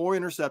 tackles, 4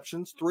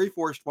 interceptions, 3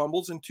 forced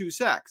fumbles, and 2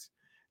 sacks.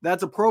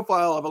 That's a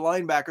profile of a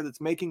linebacker that's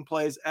making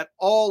plays at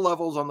all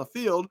levels on the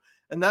field,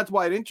 and that's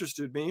why it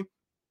interested me.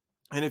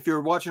 And if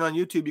you're watching on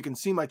YouTube, you can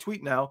see my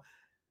tweet now.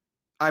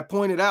 I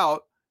pointed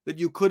out that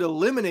you could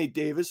eliminate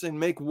Davis and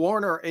make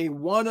Warner a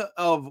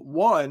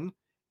 1-of-1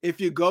 if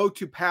you go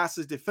to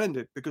passes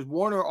defended, because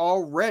Warner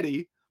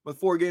already, with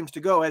 4 games to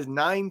go, has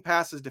 9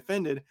 passes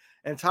defended,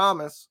 and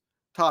Thomas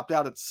topped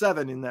out at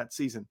 7 in that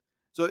season.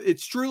 So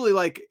it's truly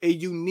like a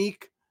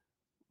unique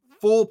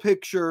full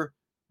picture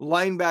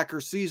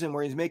linebacker season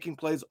where he's making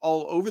plays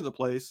all over the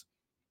place.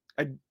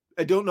 I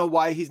don't know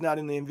why he's not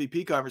in the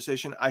MVP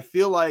conversation. I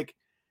feel like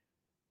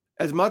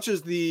as much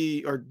as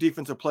or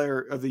Defensive Player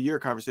of the Year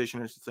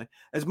conversation, I should say,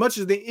 as much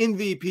as the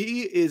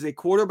MVP is a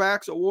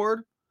quarterback's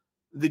award,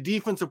 the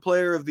Defensive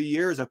Player of the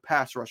Year is a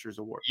pass rusher's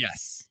award.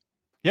 Yes.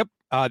 Yep.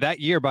 That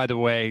year, by the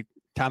way,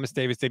 Thomas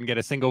Davis didn't get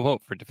a single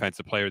vote for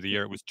Defensive Player of the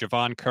Year. It was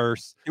Javon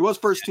Curse. He was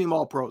first team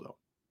All-Pro, though.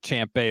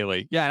 Champ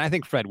Bailey. Yeah, and I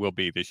think Fred will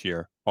be this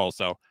year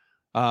also.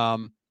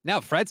 Now,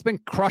 Fred's been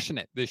crushing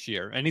it this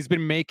year, and he's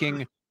been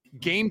making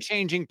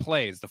game-changing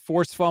plays. The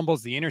forced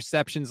fumbles, the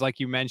interceptions, like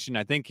you mentioned.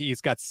 I think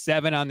he's got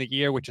 7 on the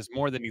year, which is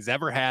more than he's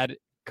ever had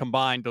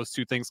combined, those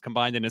 2 things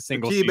combined in a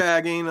single season.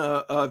 Teabagging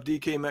of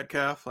DK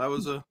Metcalf. That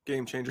was a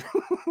game changer.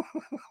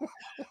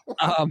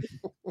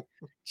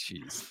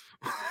 Jeez.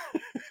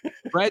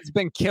 Fred's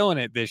been killing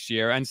it this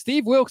year, and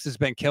Steve Wilks has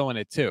been killing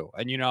it too.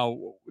 And, you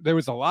know, there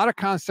was a lot of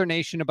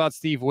consternation about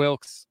Steve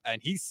Wilks,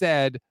 and he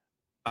said,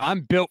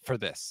 I'm built for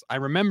this. I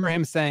remember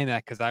him saying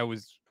that because I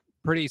was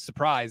pretty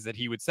surprised that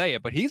he would say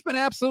it, but he's been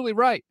absolutely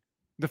right.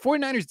 The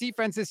 49ers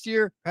defense this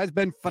year has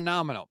been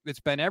phenomenal. It's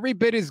been every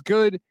bit as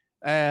good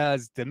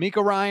as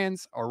DeMeco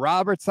Ryans or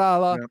Robert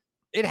Saleh. Yep.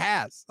 It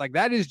has. Like,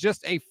 that is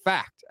just a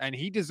fact, and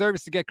he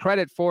deserves to get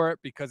credit for it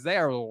because they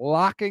are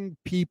locking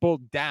people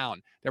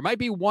down. There might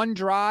be one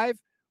drive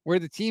where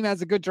the team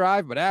has a good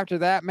drive, but after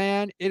that,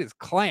 man, it is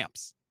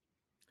clamps.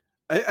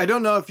 I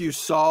don't know if you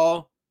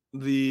saw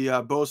the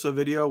Bosa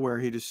video where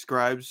he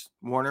describes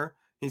Warner.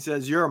 He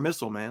says, you're a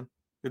missile, man.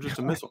 You're just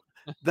a missile.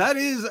 That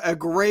is a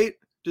great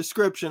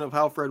description of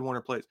how Fred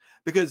Warner plays,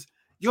 because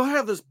you'll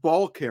have this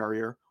ball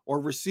carrier or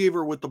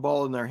receiver with the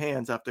ball in their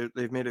hands after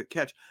they've made a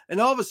catch,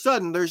 and all of a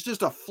sudden there's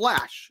just a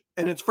flash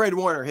and it's Fred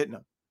Warner hitting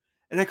them,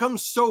 and it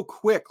comes so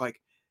quick. Like,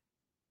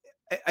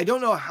 I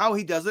don't know how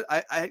he does it.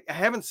 I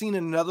haven't seen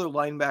another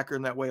linebacker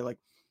in that way. Like,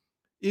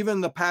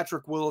 even the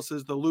Patrick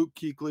Willises, the Luke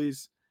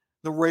Kuechly's,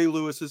 the Ray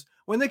Lewises,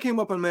 when they came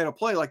up and made a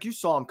play, like, you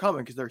saw them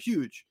coming because they're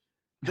huge.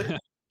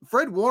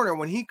 Fred Warner,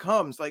 when he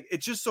comes, like,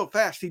 it's just so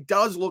fast. He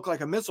does look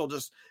like a missile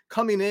just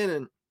coming in,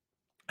 and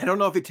I don't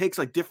know if he takes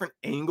like different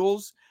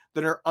angles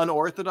that are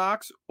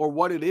unorthodox or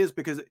what it is,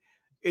 because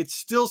it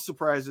still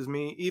surprises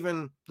me,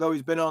 even though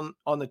he's been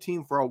on the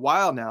team for a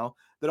while now,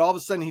 that all of a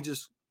sudden he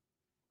just,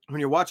 when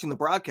you're watching the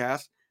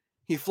broadcast,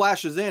 he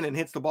flashes in and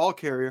hits the ball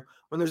carrier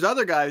when there's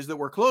other guys that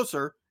were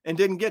closer and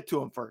didn't get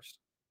to him first.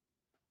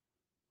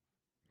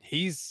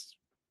 He's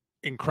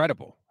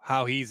incredible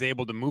how he's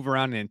able to move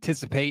around and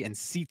anticipate and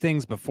see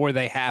things before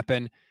they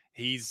happen.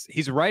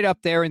 He's right up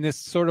there in this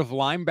sort of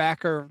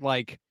linebacker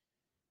like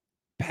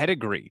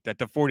pedigree that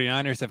the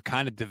 49ers have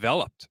kind of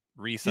developed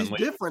recently.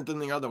 He's different than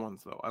the other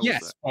ones, though.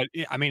 Yes, but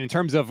I mean, in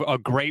terms of a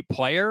great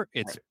player,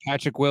 it's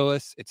Patrick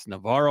Willis, it's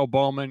Navarro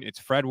Bowman, it's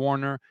Fred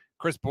Warner.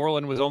 Chris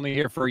Borland was only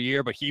here for a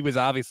year, but he was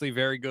obviously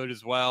very good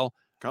as well.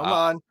 Come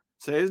on,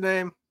 say his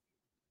name.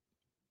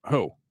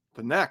 Who?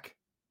 The neck.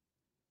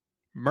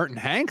 Merton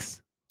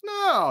Hanks?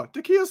 No,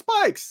 Takeo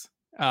Spikes.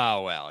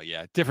 Oh, well,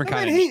 yeah, different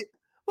kind of.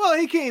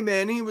 He came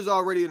in. He was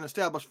already an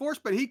established force,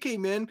 but he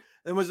came in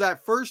and was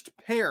that first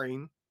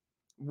pairing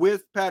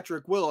with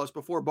Patrick Willis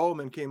before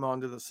Bowman came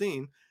onto the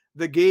scene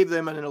that gave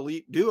them an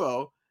elite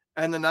duo.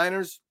 And the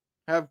Niners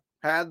have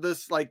had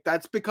this, like,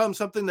 that's become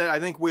something that I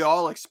think we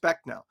all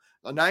expect now.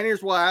 The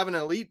Niners will have an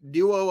elite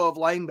duo of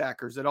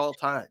linebackers at all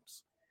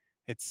times.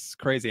 It's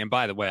crazy. And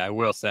by the way, I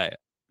will say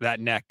that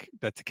neck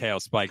that Takeo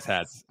Spikes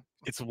has,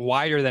 it's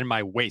wider than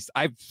my waist.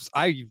 I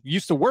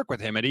used to work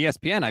with him at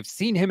ESPN. I've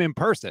seen him in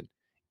person.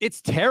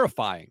 It's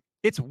terrifying.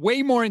 It's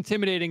way more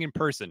intimidating in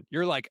person.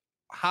 You're like,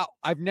 how?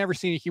 I've never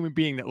seen a human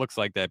being that looks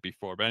like that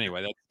before. But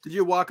anyway, did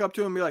you walk up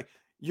to him and be like,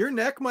 your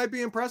neck might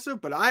be impressive,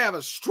 but I have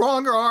a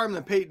stronger arm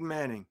than Peyton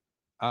Manning?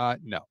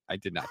 No, I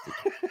did not do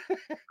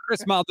that.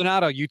 Chris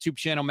Maldonado, YouTube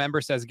channel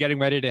member, says getting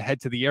ready to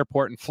head to the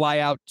airport and fly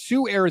out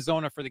to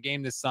Arizona for the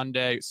game this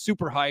Sunday.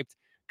 Super hyped.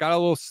 Got a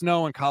little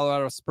snow in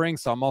Colorado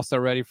Springs, so I'm also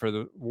ready for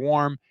the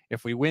warm.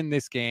 If we win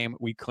this game,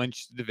 we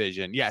clinch the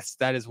division. Yes,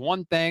 that is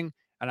one thing.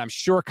 And I'm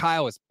sure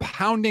Kyle is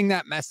pounding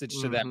that message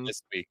to them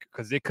this week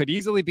because it could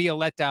easily be a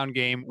letdown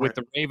game with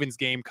the Ravens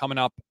game coming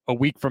up a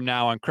week from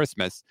now on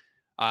Christmas.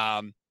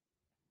 I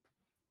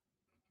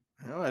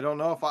don't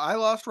know if I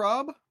lost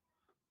Rob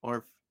or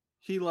if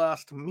he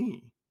lost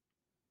me.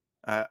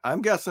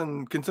 I'm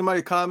guessing, can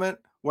somebody comment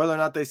whether or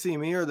not they see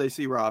me or they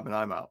see Rob and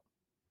I'm out?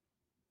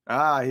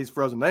 He's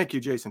frozen. Thank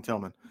you, Jason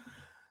Tillman.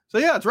 So,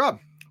 yeah, it's Rob.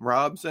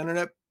 Rob's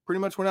internet pretty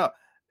much went out.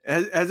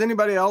 Has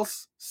anybody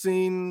else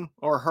seen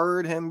or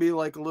heard him be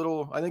like a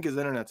little, I think his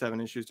internet's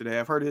having issues today.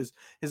 I've heard his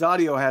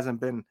audio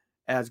hasn't been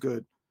as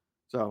good.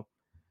 So,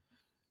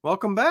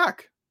 welcome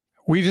back.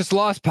 We just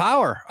lost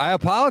power. I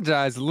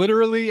apologize.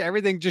 Literally,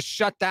 everything just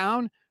shut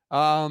down.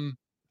 And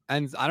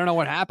I don't know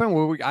what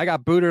happened. I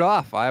got booted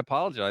off. I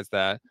apologize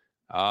that.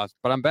 But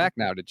I'm back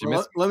now. Did you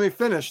miss? Let me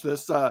finish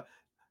this.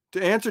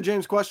 To answer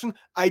James' question,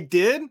 I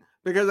did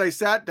because I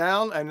sat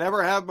down. I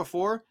never have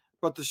before,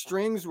 but the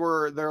strings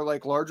they're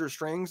like larger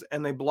strings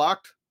and they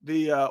blocked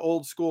the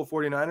old school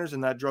 49ers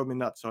and that drove me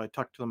nuts. So I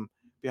tucked them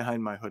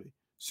behind my hoodie.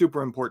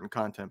 Super important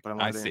content, but I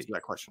wanted to answer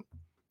that question.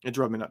 It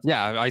drove me nuts.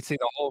 Yeah, I see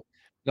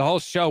the whole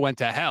show went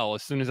to hell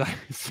as soon as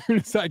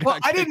I got. Well,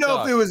 I didn't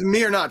know if it was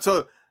me or not.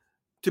 So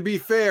to be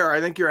fair, I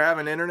think you're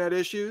having internet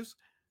issues.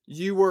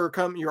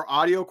 Your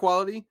audio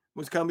quality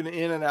was coming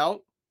in and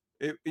out.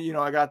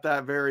 I got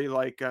that very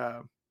like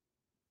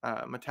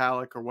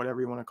metallic or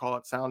whatever you want to call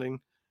it sounding.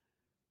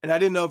 And I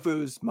didn't know if it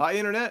was my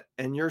internet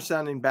and you're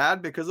sounding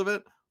bad because of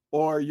it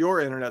or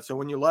your internet. So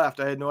when you left,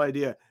 I had no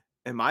idea.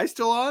 Am I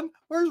still on?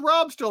 Or is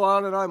Rob still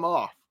on and I'm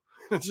off?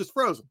 It's just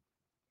frozen.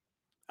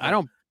 I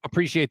don't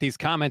appreciate these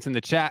comments in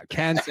the chat.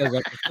 Ken says,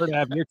 I prefer to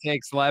have your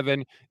takes,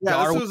 Levin. Yeah,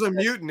 Darwin, this was a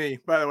mutiny,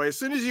 by the way. As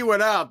soon as you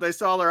went out, they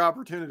saw their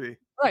opportunity.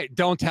 Right.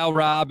 Don't tell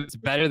Rob it's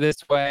better this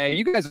way.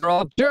 You guys are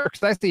all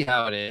jerks. I see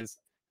how it is.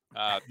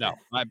 No,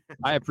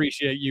 I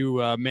appreciate you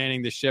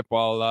manning the ship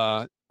while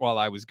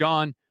I was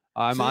gone.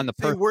 I'm on the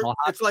personal.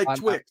 It's like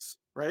Twix,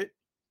 right?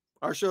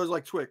 Our show is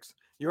like Twix.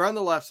 You're on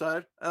the left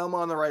side. I'm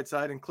on the right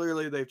side, and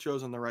clearly they've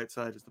chosen the right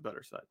side as the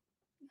better side.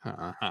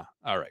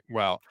 All right.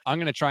 Well, I'm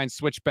going to try and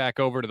switch back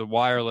over to the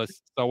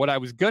wireless. So what I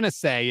was going to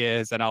say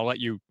is, and I'll let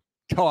you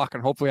talk,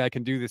 and hopefully I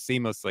can do this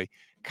seamlessly.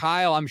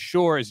 Kyle, I'm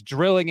sure, is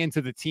drilling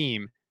into the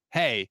team.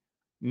 Hey,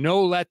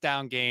 no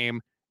letdown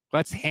game.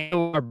 Let's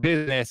handle our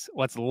business.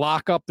 Let's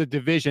lock up the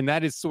division.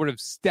 That is sort of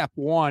step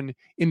one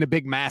in the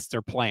big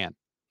master plan.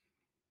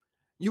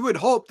 You would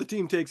hope the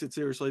team takes it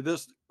seriously.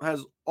 This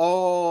has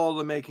all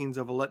the makings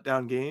of a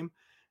letdown game.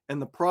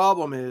 And the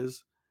problem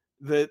is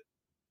that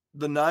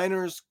the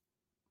Niners,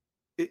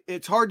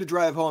 it's hard to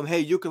drive home, hey,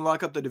 you can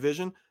lock up the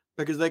division,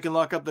 because they can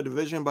lock up the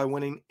division by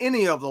winning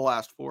any of the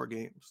last 4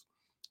 games.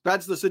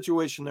 That's the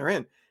situation they're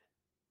in.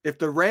 If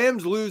the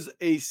Rams lose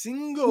a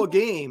single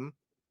game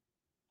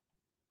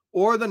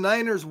or the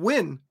Niners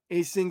win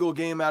a single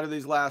game out of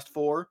these last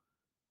 4,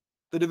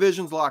 the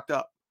division's locked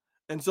up.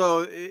 And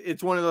so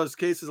it's one of those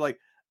cases like,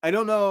 I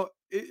don't know,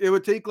 it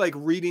would take like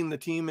reading the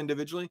team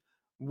individually,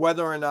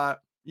 whether or not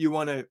you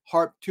want to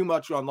harp too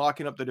much on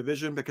locking up the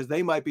division, because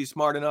they might be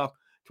smart enough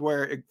to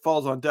where it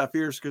falls on deaf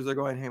ears because they're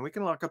going, hey, we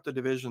can lock up the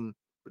division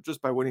but just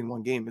by winning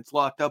 1 game. It's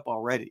locked up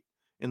already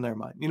in their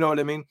mind. You know what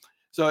I mean?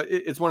 So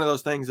it's one of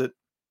those things that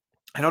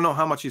I don't know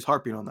how much he's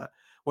harping on that.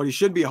 What he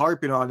should be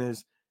harping on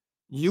is,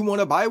 you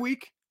want a bye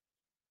week?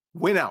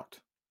 Win out.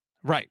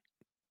 Right.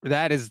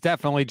 That is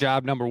definitely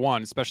job number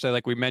one, especially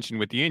like we mentioned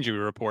with the injury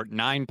report,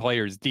 9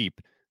 players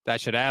deep. That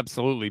should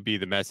absolutely be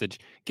the message.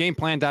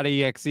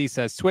 Gameplan.exe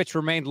says, Twitch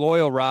remained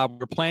loyal, Rob.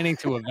 We're planning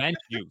to avenge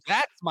you.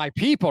 That's my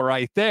people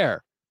right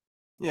there.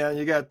 Yeah,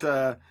 you got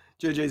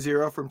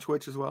JJ0 from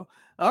Twitch as well.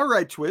 All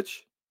right,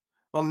 Twitch.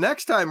 Well,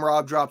 next time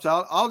Rob drops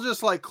out, I'll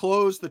just like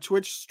close the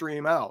Twitch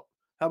stream out.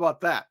 How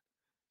about that?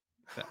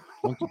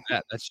 Don't do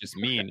that. That's just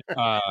mean.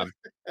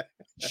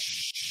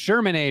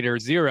 Shermanator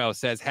 0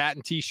 says hat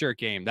and t-shirt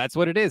game. That's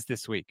what it is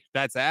this week.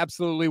 That's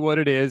absolutely what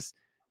it is.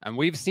 And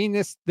we've seen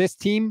this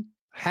team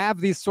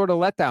have these sort of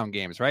letdown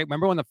games, right?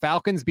 Remember when the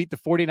Falcons beat the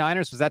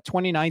 49ers? Was that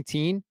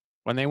 2019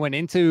 when they went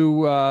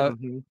into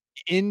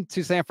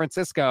San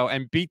Francisco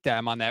and beat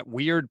them on that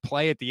weird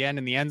play at the end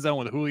in the end zone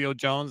with Julio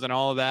Jones and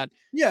all of that?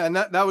 Yeah, and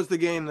that was the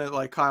game that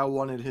like Kyle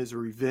wanted his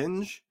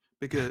revenge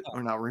because,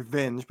 or not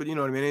revenge, but you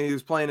know what I mean? He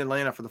was playing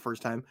Atlanta for the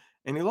first time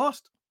and he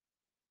lost.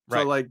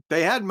 So like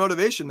they had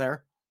motivation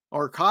there,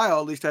 or Kyle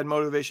at least had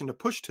motivation to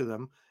push to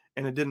them,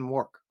 and it didn't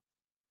work.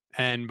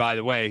 And by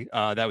the way,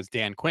 that was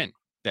Dan Quinn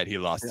that he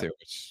lost to,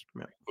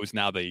 who's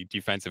now the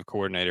defensive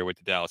coordinator with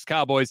the Dallas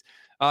Cowboys.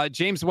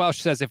 James Welsh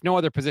says, if no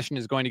other position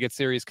is going to get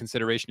serious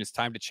consideration, it's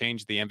time to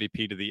change the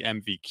MVP to the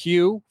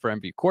MVQ for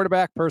MVP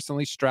quarterback.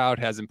 Personally, Stroud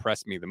has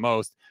impressed me the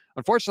most.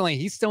 Unfortunately,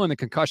 he's still in the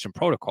concussion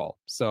protocol.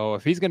 So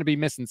if he's going to be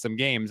missing some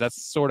games,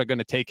 that's sort of going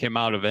to take him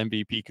out of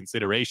MVP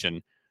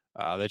consideration.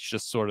 That's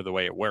just sort of the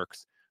way it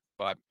works.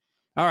 But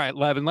all right,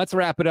 Levin, let's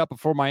wrap it up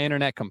before my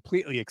internet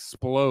completely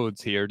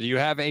explodes here. Do you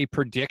have a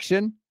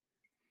prediction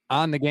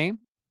on the game?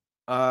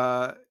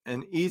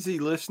 An easy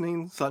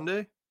listening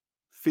Sunday,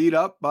 feed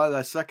up by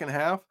the second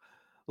half.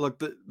 Look,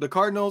 the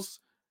Cardinals,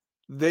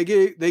 they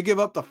give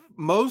up the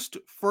most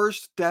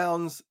first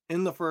downs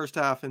in the first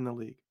half in the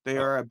league. They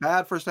are a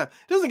bad first half.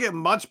 It doesn't get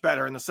much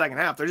better in the second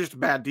half. They're just a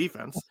bad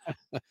defense.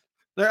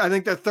 I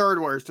think they're third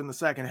worst in the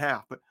second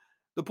half. But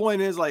the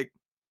point is, like,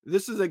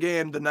 this is a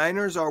game. The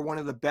Niners are one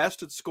of the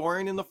best at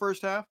scoring in the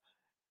first half,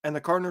 and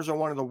the Cardinals are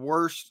one of the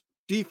worst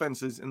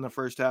defenses in the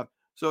first half.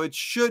 So it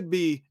should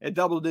be a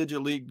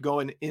double-digit lead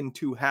going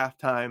into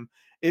halftime.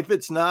 If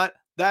it's not,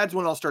 that's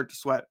when I'll start to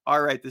sweat.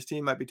 All right, this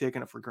team might be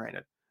taking it for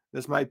granted.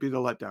 This might be the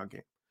letdown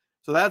game.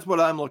 So that's what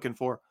I'm looking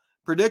for.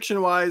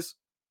 Prediction-wise,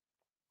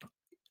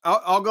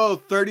 I'll go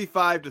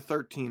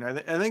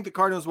 35-13. I think the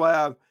Cardinals will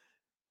have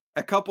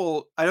a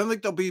couple. I don't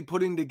think they'll be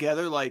putting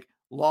together like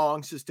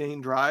long,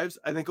 sustained drives.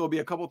 I think it'll be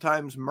a couple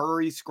times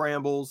Murray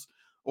scrambles,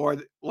 or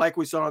like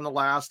we saw in the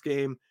last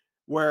game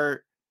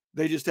where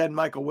they just had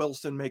Michael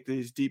Wilson make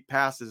these deep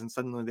passes and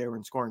suddenly they were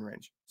in scoring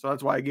range. So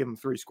that's why I give them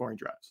 3 scoring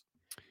drives.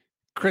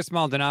 Chris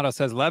Maldonado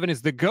says Levin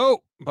is the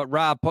GOAT, but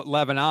Rob put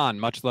Levin on.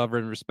 Much love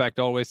and respect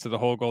always to the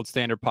whole Gold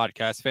Standard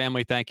podcast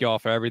family. Thank you all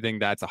for everything.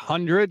 That's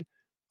 100.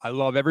 I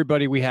love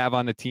everybody we have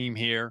on the team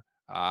here.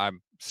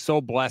 I'm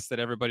so blessed that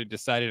everybody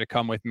decided to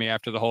come with me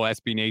after the whole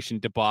SB Nation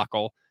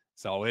debacle.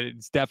 So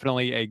it's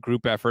definitely a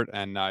group effort,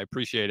 and I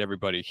appreciate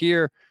everybody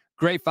here.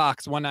 Gray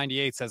Fox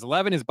 198 says,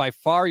 Levin is by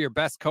far your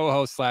best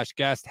co-host /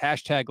 guest.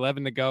 Hashtag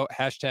Levin the GOAT.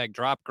 Hashtag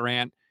drop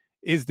Grant.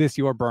 Is this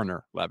your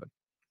burner, Levin?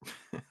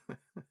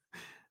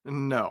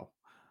 No.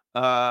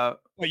 But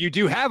you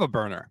do have a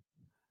burner.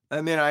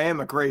 I mean, I am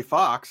a gray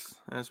fox,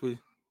 as we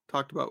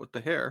talked about with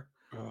the hair.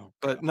 Oh,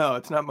 but no,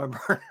 it's not my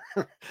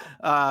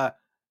burner.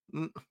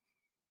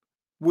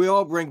 We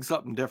all bring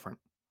something different.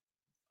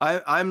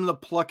 I'm the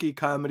plucky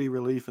comedy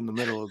relief in the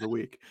middle of the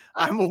week.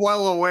 I'm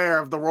well aware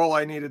of the role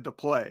I needed to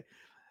play.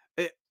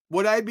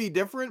 Would I be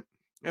different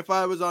if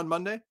I was on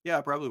Monday? Yeah,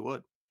 I probably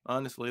would.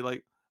 Honestly,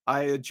 like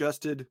I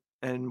adjusted,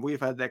 and we've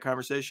had that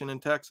conversation in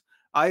text.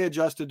 I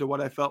adjusted to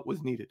what I felt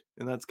was needed.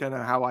 And that's kind of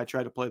how I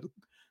try to play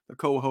the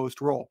co-host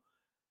role.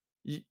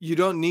 You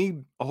don't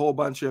need a whole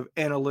bunch of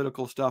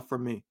analytical stuff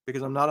from me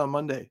because I'm not on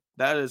Monday.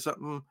 That is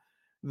something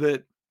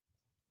that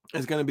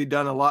is going to be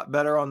done a lot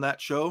better on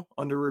that show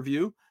under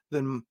review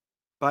than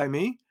by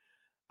me.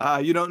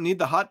 You don't need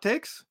the hot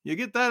takes. You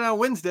get that on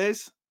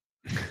Wednesdays.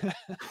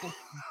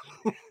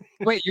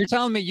 Wait, you're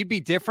telling me you'd be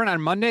different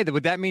on Monday?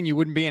 Would that mean you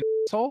wouldn't be an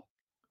asshole?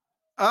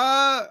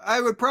 I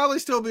would probably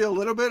still be a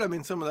little bit. I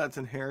mean, some of that's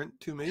inherent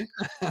to me.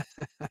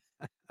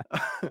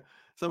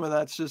 Some of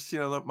that's just,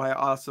 my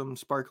awesome,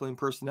 sparkling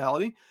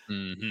personality.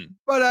 Mm-hmm.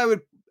 But I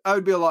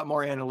would be a lot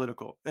more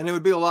analytical, and it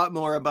would be a lot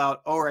more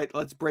about, all right,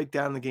 let's break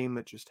down the game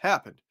that just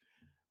happened.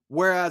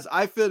 Whereas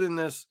I fit in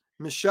this,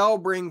 Michelle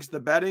brings the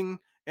betting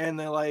and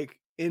the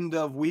end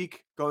of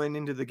week going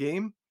into the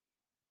game.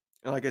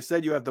 And like I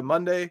said, you have the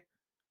Monday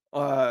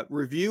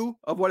review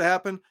of what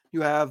happened. You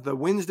have the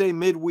Wednesday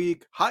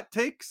midweek hot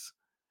takes.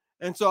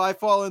 And so I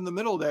fall in the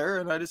middle there,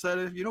 and I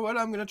decided, you know what,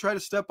 I'm going to try to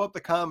step up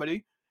the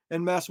comedy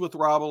and mess with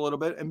Rob a little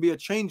bit and be a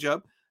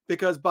change-up,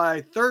 because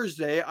by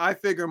Thursday, I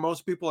figure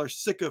most people are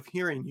sick of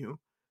hearing you.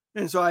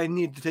 And so I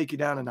need to take you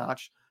down a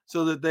notch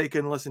so that they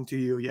can listen to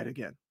you yet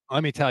again.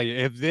 Let me tell you,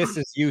 if this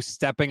is you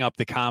stepping up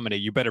the comedy,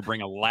 you better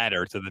bring a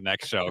ladder to the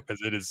next show because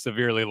it is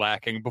severely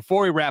lacking.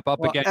 Before we wrap up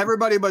again,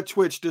 everybody but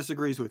Twitch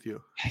disagrees with you.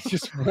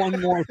 Just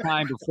one more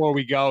time before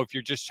we go. If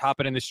you're just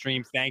hopping in the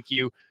stream, thank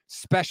you.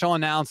 Special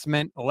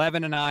announcement.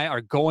 Levin and I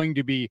are going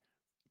to be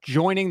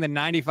joining the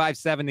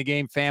 95.7 The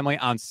Game family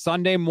on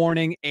Sunday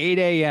morning, 8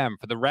 a.m.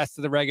 for the rest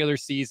of the regular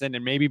season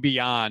and maybe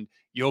beyond.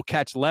 You'll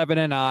catch Levin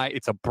and I.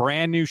 It's a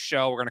brand new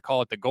show. We're going to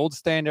call it the Gold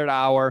Standard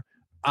Hour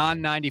on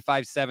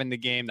 95.7 The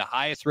Game, the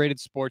highest rated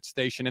sports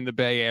station in the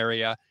Bay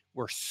Area.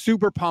 We're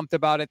super pumped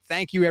about it.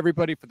 Thank you,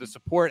 everybody, for the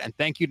support. And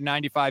thank you to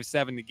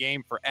 95.7 The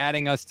Game for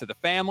adding us to the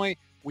family.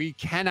 We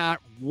cannot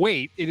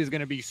wait. It is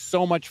going to be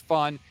so much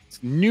fun.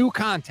 It's new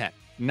content,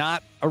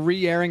 not a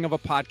re-airing of a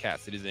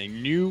podcast. It is a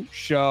new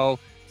show.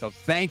 So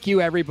thank you,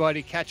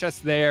 everybody. Catch us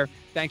there.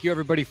 Thank you,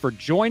 everybody, for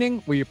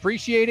joining. We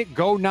appreciate it.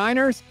 Go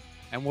Niners.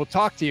 And we'll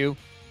talk to you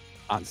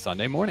on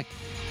Sunday morning.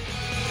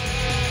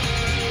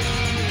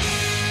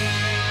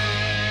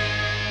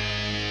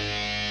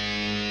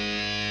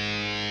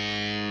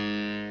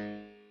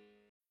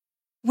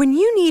 When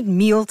you need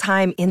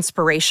mealtime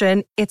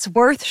inspiration, it's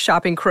worth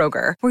shopping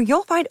Kroger, where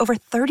you'll find over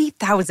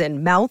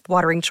 30,000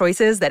 mouth-watering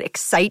choices that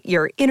excite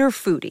your inner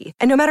foodie.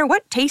 And no matter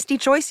what tasty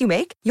choice you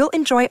make, you'll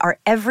enjoy our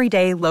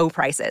everyday low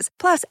prices,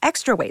 plus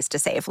extra ways to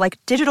save, like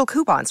digital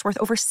coupons worth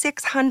over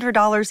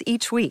 $600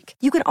 each week.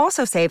 You can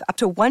also save up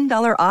to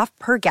 $1 off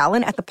per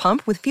gallon at the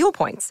pump with fuel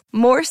points.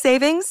 More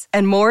savings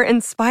and more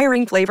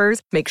inspiring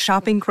flavors make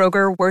shopping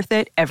Kroger worth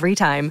it every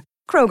time.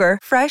 Kroger,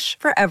 fresh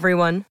for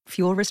everyone.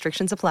 Fuel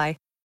restrictions apply.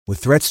 With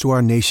threats to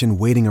our nation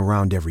waiting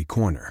around every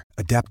corner,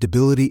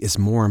 adaptability is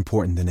more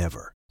important than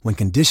ever. When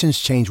conditions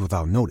change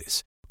without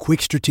notice,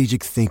 quick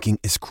strategic thinking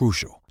is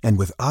crucial. And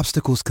with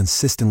obstacles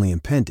consistently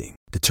impending,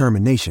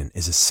 determination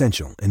is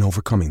essential in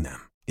overcoming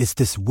them. It's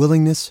this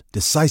willingness,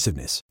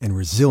 decisiveness, and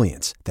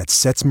resilience that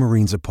sets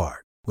Marines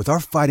apart. With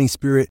our fighting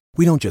spirit,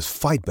 we don't just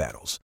fight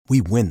battles,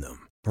 we win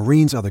them.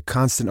 Marines are the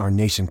constant our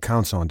nation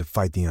counts on to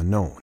fight the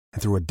unknown.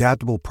 And through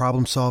adaptable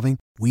problem solving,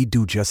 we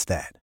do just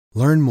that.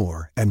 Learn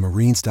more at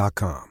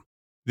Marines.com.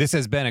 This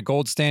has been a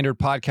Gold Standard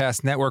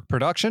Podcast Network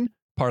production,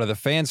 part of the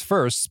Fans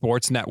First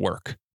Sports Network.